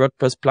them in the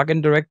WordPress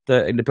plugin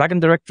in the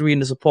plugin directory, in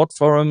the support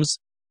forums,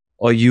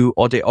 or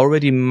they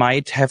already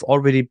might have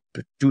already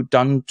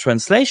done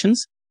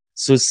translations.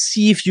 So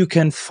see if you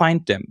can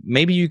find them.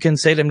 Maybe you can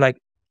say them like,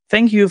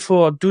 thank you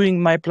for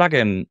doing my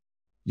plugin.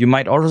 You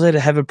might also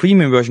have a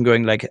premium version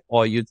going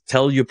or you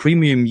tell your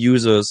premium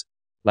users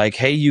like,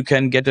 hey, you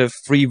can get a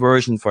free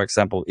version, for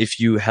example, if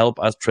you help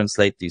us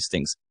translate these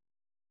things.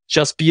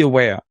 Just be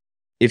aware.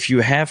 If you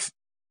have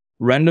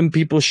random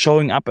people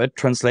showing up at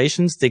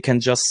translations, they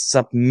can just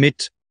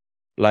submit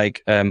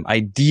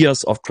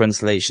ideas of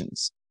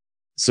translations.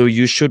 So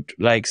you should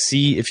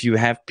see if you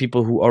have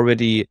people who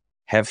already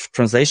have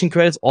translation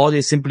credits, or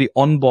they simply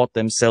onboard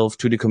themselves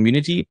to the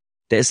community.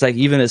 There's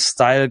even a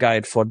style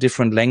guide for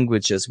different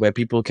languages where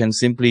people can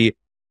simply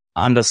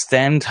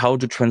understand how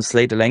to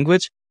translate a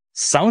language.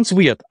 Sounds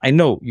weird. I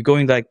know you're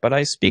going but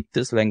I speak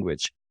this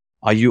language.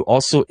 Are you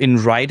also in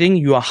writing?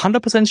 You are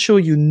 100% sure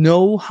you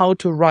know how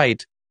to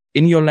write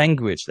in your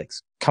language,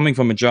 coming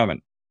from a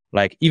German.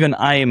 Even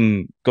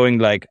I'm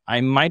going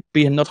I might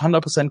be not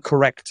 100%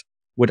 correct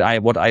with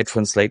what I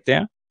translate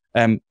there.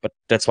 But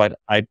that's why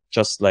I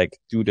just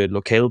do the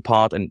locale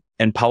part and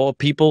empower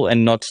people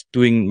and not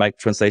doing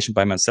translation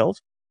by myself.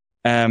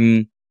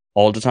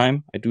 All the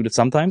time. I do that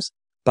sometimes.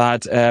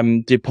 But,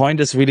 the point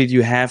is really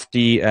you have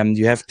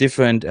you have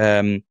different,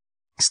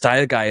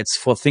 style guides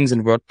for things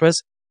in WordPress.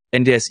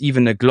 And there's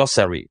even a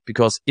glossary,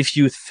 because if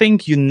you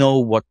think you know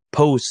what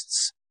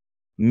posts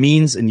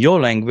means in your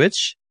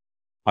language,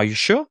 are you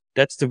sure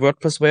that's the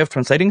WordPress way of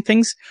translating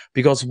things?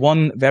 Because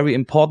one very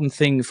important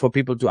thing for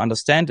people to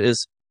understand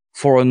is,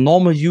 for a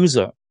normal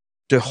user,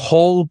 the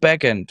whole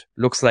backend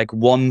looks like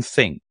one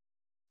thing.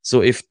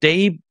 So if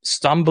they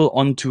stumble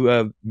onto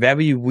a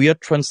very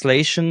weird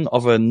translation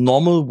of a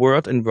normal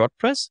word in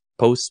WordPress,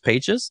 post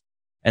pages,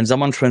 and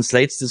someone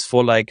translates this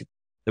for a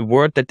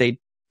word that they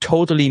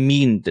totally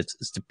mean, that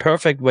is the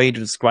perfect way to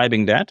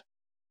describing that.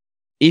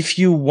 If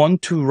you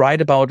want to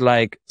write about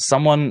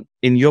someone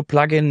in your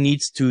plugin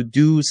needs to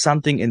do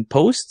something in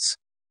posts,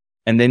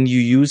 and then you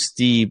use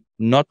the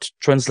not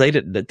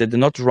translated, the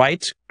not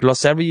right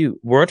glossary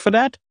word for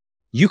that,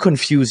 you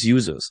confuse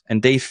users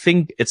and they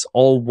think it's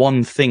all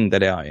one thing that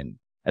they are in,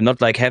 and not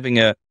having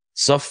a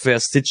software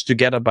stitched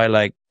together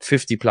by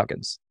 50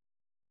 plugins.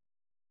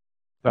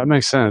 That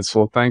makes sense.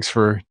 Well, thanks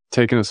for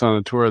taking us on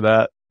a tour of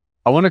that.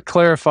 I want to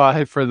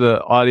clarify for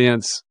the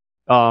audience.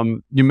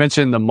 You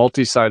mentioned the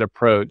multi-site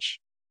approach,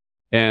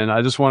 and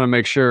I just want to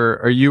make sure,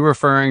 are you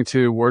referring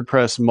to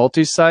WordPress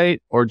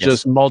multi-site or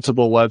just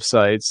multiple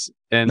websites?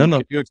 And no.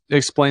 Can you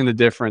explain the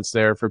difference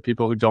there for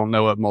people who don't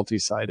know what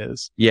multi-site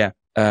is? Yeah.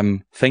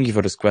 Thank you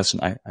for this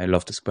question. I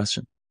love this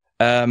question.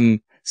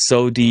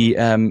 So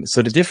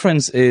the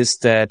difference is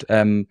that,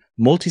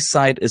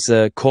 multi-site is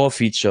a core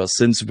feature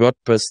since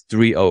WordPress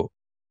 3.0.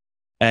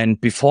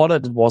 And before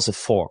that, it was a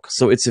fork.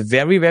 So it's a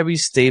very, very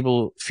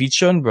stable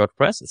feature in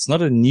WordPress. It's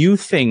not a new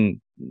thing,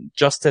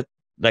 just that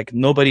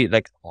nobody,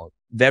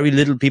 very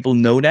little people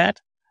know that.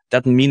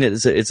 Doesn't mean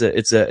it's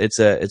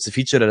a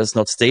feature that is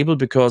not stable,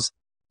 because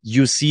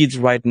you see it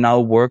right now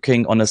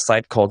working on a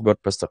site called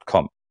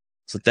WordPress.com.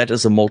 So that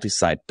is a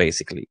multi-site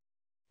basically.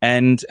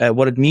 And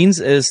what it means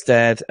is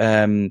that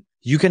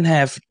you can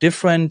have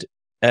different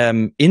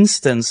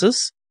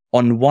instances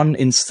on one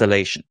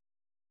installation.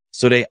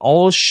 So they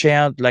all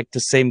share the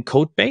same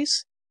code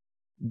base,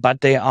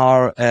 but they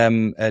are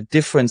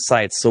different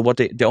sites. So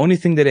the only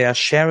thing that they are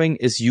sharing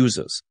is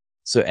users.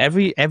 So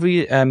every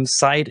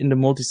site in the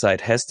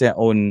multi-site has their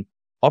own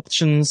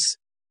options,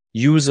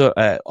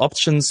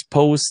 options,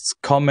 posts,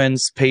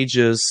 comments,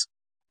 pages,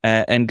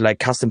 and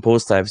custom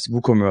post types,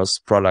 WooCommerce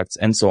products,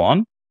 and so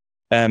on.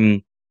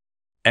 And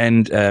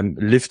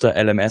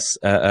LifterLMS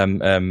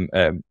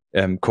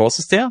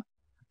courses there.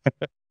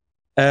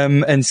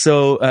 And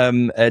so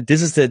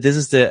this is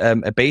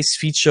the a base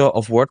feature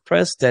of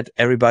WordPress that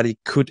everybody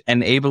could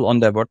enable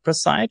on their WordPress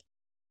site.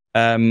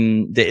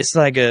 There is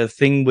a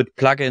thing with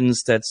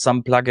plugins that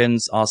some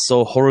plugins are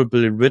so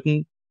horribly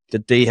written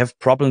that they have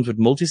problems with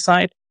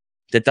multi-site.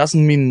 That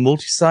doesn't mean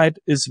multi-site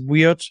is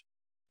weird.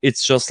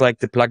 It's just the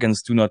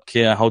plugins do not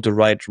care how to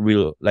write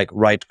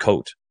write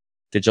code.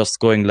 They're just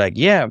going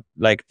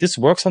this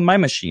works on my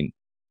machine.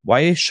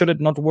 Why should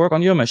it not work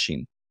on your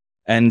machine?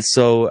 And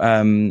so,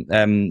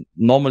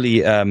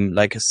 normally,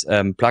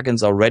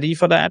 plugins are ready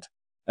for that.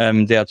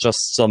 There are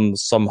just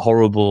some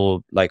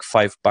horrible,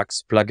 $5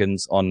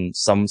 plugins on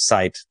some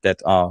site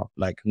that are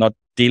not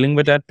dealing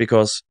with that,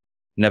 because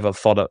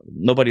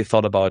nobody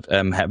thought about,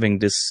 having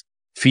this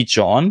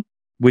feature on,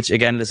 which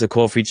again is a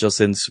core feature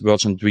since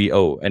version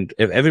 3.0. And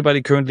if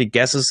everybody currently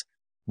guesses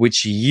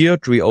which year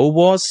 3.0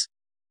 was,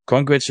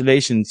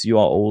 congratulations, you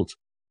are old.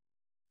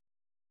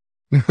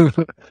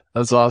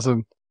 That's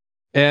awesome.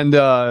 And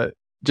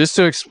just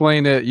to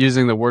explain it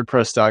using the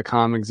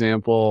WordPress.com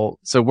example,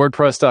 so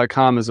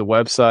WordPress.com is a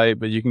website,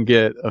 but you can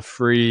get a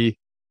free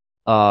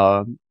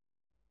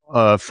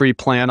a free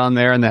plan on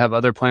there, and they have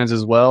other plans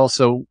as well.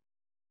 So,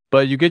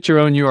 but you get your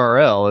own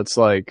URL. It's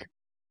like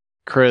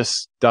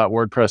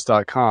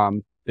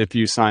chris.wordpress.com if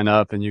you sign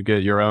up and you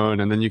get your own,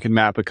 and then you can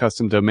map a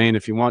custom domain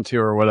if you want to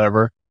or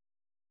whatever.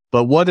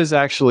 But what is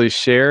actually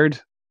shared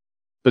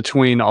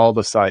between all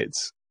the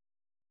sites?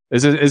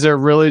 Is there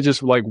really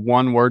just like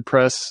one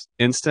WordPress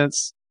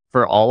instance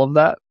for all of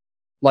that?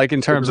 Like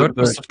in terms of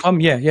WordPress.com,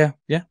 yeah.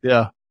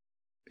 yeah.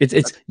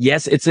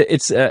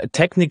 It's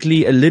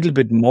technically a little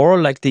bit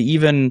more like they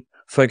even,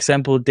 for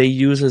example, they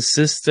use a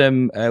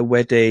system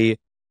where they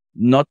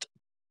not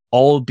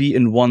all be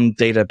in one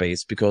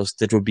database, because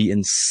that would be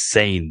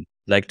insane.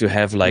 Like to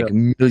have like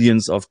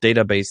millions of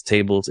database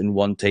tables in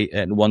one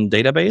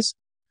database.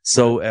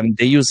 So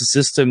they use a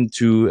system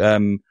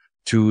to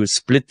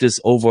split this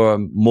over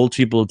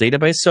multiple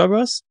database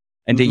servers,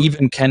 and they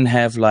even can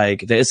have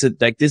like this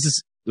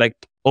is like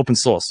open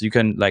source. You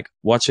can like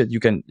watch it. You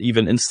can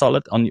even install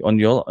it on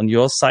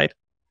your site.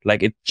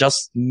 Like it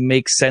just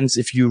makes sense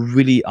if you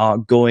really are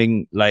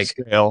going like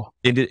scale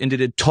into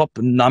the top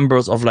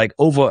numbers of like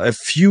over a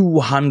few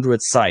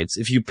hundred sites.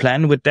 If you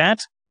plan with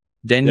that,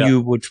 then you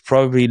would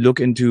probably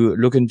look into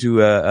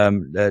Ludacris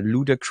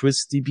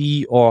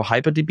DB or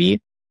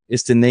HyperDB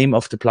is the name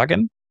of the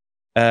plugin.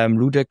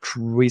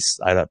 Ludacris,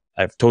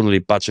 I've totally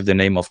butchered the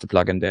name of the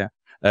plugin there.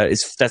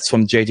 That's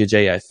from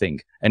JJJ, I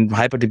think. And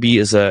HyperDB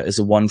is a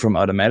one from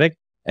Automatic,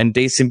 and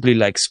they simply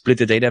like split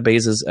the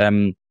databases,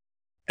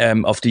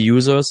 of the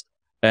users.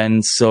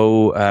 And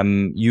so,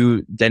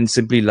 you then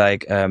simply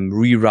like,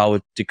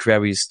 reroute the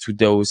queries to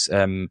those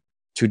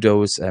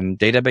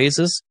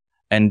databases.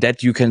 And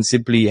that you can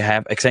simply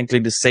have exactly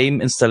the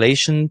same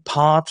installation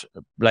part,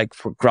 like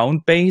for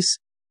ground base,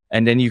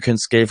 and then you can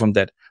scale from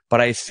that. But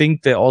I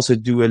think they also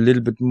do a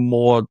little bit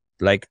more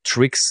like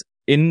tricks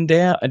in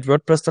there at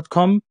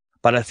WordPress.com.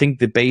 But I think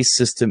the base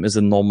system is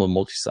a normal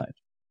multi-site.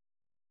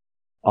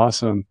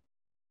 Awesome.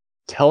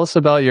 Tell us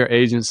about your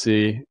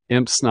agency,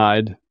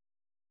 ImpSnide.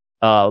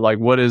 Like,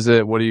 what is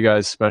it? What do you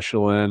guys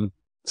specialize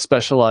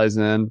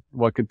in?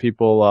 What could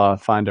people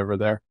find over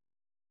there?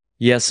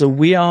 Yeah, so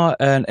we are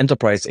an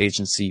enterprise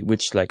agency,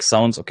 which like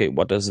sounds okay.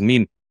 What does it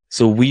mean?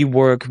 So we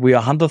are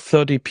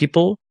 130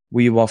 people.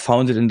 We were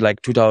founded in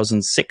like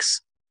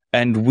 2006,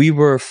 and we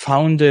were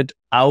founded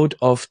out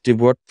of the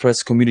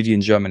WordPress community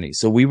in Germany.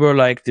 So we were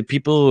like the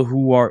people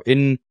who are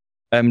in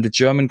the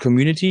German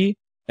community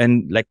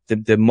and like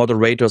the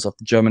moderators of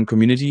the German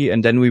community.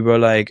 And then we were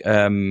like,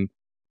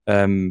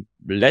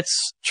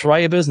 let's try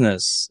a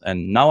business.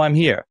 And now I'm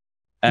here.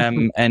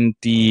 And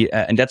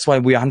that's why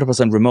we are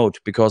 100% remote,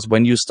 because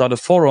when you start a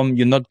forum,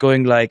 you're not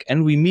going like,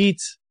 and we meet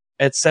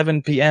at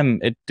 7 PM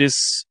at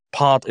this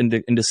part in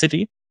the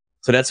city.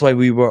 So that's why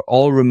we were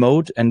all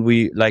remote, and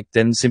we like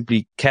then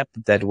simply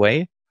kept that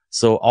way.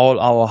 So all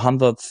our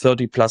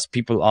 130 plus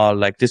people are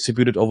like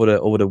distributed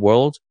over the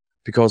world,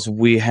 because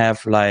we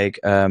have like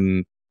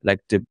the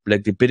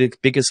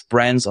biggest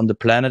brands on the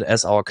planet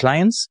as our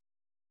clients.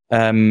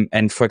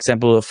 And for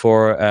example,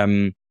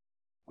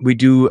 we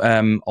do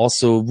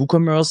also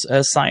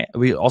WooCommerce site.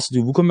 We also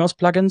do WooCommerce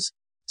plugins.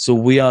 So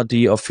we are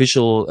the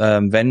official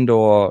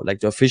vendor,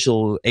 like the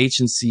official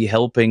agency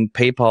helping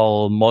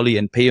PayPal, Molly,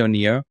 and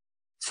Payoneer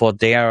for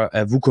their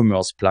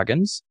WooCommerce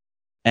plugins.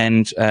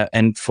 And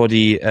for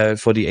the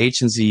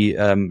agency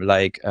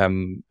like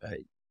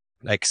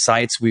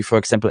sites, we, for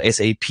example,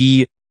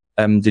 SAP,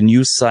 the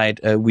news site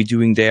we're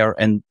doing there,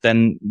 and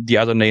then the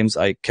other names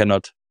I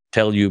cannot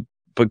tell you,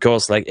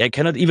 because like I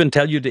cannot even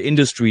tell you the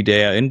industry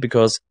they're in,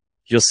 because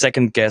your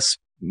second guess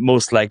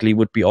most likely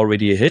would be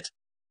already a hit.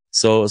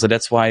 So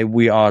that's why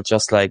we are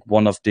just like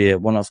one of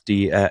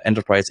the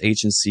enterprise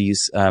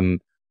agencies in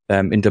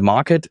the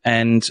market,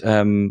 and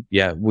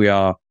we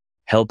are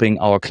helping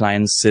our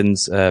clients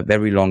since a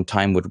very long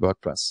time with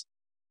WordPress.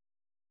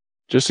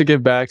 Just to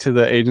give back to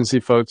the agency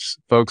folks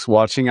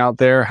watching out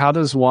there, how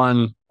does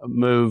one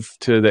move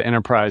to the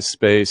enterprise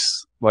space?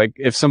 Like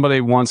if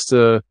somebody wants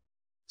to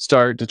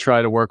start to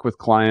try to work with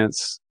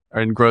clients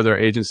and grow their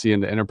agency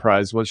into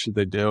enterprise, what should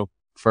they do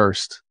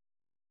first?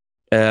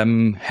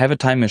 Have a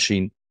time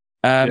machine.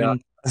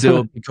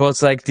 So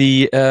because like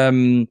the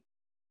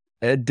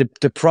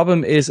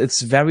problem is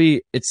it's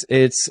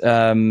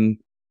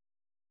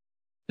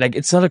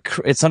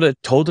not a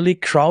totally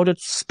crowded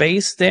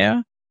space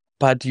there,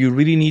 but you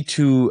really need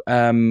to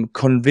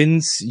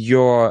convince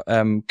your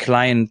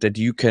client that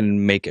you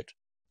can make it,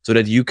 so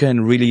that you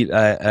can really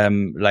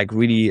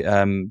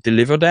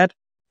deliver that.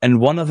 And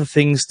one of the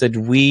things that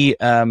we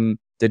did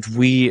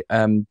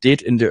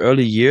in the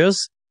early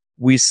years,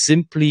 we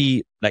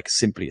simply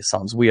it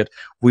sounds weird,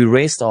 we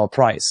raised our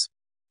price.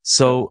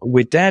 So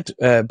with that,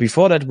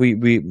 before that,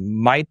 we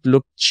might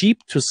look cheap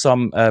to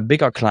some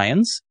bigger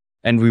clients,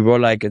 and we were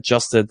like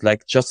adjusted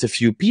like just a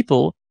few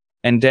people,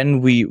 and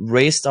then we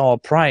raised our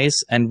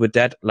price, and with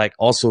that like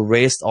also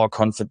raised our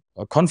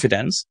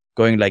confidence,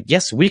 going like,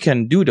 yes, we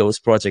can do those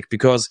projects.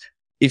 Because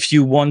if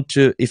you,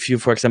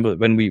 for example,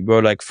 when we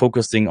were like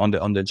focusing on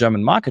the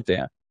German market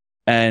there,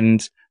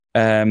 and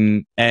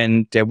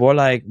And they were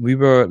like, we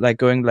were like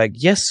going like,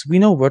 yes, we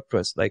know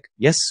WordPress. Like,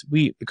 yes,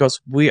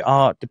 because we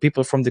are the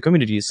people from the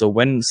community. So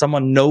when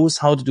someone knows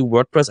how to do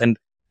WordPress, and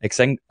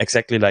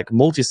exactly like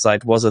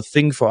multi-site was a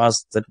thing for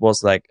us, that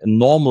was like a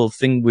normal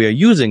thing we are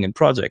using in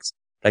projects.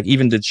 Like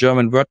even the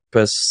German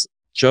WordPress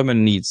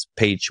German needs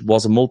page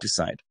was a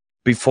multi-site.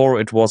 Before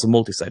it was a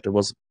multi-site, it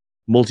was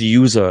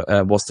multi-user,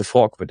 was the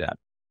fork with that.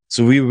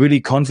 So we were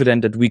really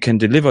confident that we can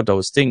deliver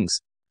those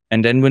things.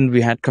 And then when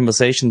we had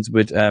conversations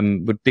with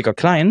bigger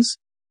clients,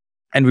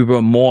 and we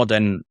were more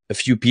than a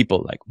few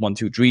people, like 1,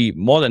 2, 3,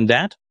 more than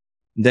that,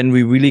 then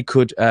we really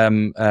could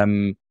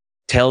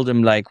tell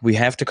them like, we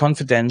have the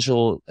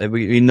confidential,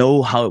 we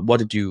know what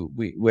to do.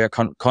 We're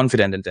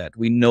confident in that.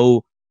 We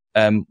know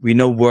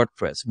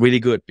WordPress really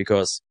good,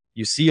 because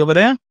you see over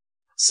there.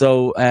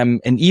 So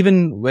and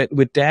even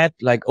with that,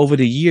 like over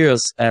the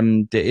years,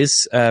 there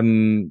is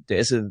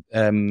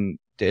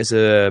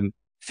a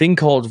thing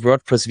called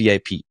WordPress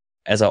VIP.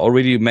 As I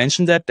already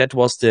mentioned, that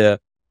was the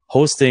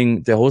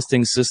hosting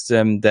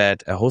system,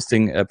 that a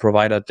hosting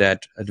provider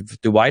that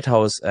the White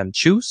House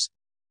choose.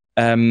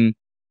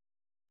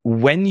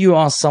 When you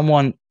are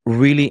someone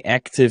really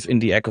active in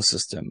the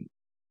ecosystem,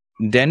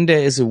 then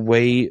there is a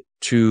way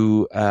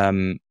to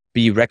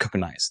be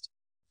recognized.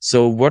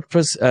 So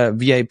WordPress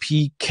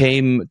VIP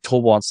came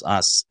towards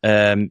us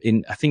I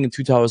think in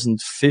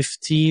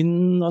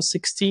 2015 or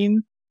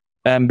 16.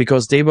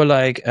 Because they were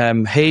like,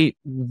 hey,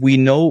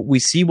 we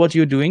see what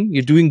you're doing.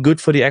 You're doing good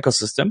for the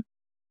ecosystem.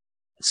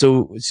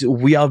 So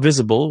we are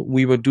visible.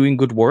 We were doing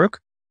good work.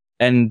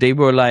 And they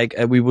were like,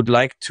 we would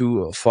like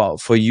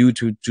for you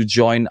to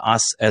join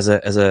us as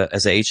a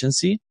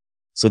agency.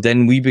 So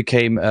then we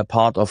became a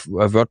part of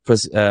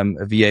WordPress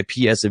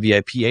VIP as a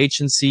VIP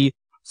agency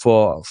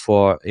for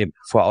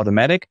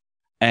Automatic.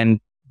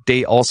 And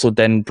they also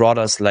then brought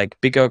us like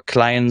bigger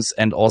clients,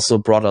 and also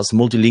brought us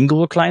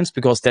multilingual clients,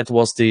 because that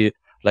was the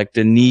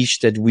niche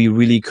that we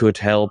really could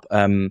help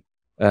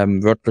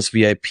WordPress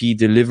VIP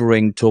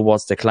delivering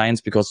towards the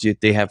clients, because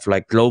they have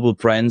like global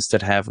brands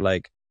that have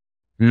like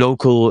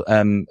local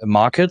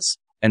markets,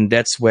 and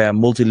that's where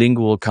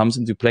multilingual comes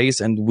into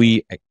place. And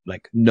we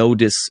like know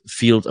this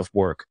field of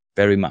work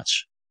very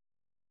much.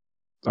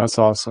 That's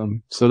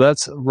awesome. So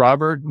that's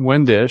Robert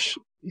Windisch.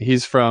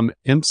 He's from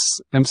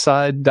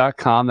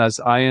impside.com. That's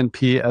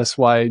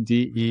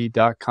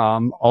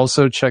INPSYDE.com.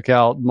 Also check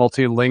out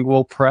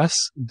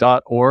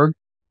multilingualpress.org.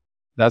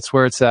 That's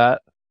where it's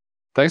at.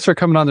 Thanks for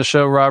coming on the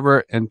show,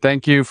 Robert. And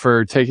thank you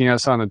for taking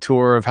us on a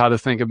tour of how to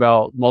think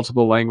about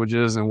multiple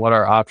languages and what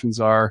our options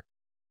are,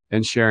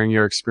 and sharing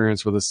your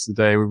experience with us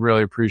today. We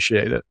really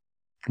appreciate it.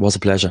 It was a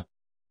pleasure.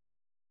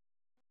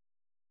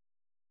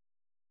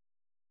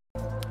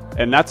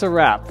 And that's a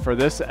wrap for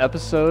this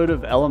episode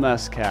of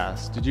LMS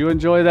Cast. Did you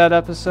enjoy that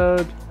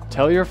episode?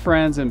 Tell your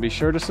friends, and be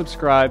sure to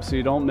subscribe so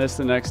you don't miss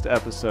the next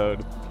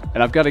episode.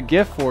 And I've got a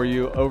gift for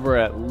you over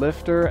at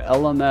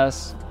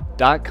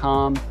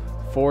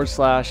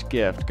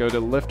LifterLMS.com/gift. Go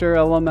to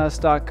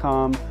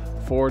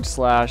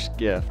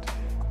LifterLMS.com/gift.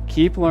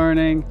 Keep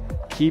learning,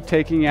 keep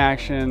taking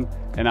action,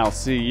 and I'll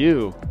see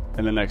you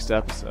in the next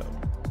episode.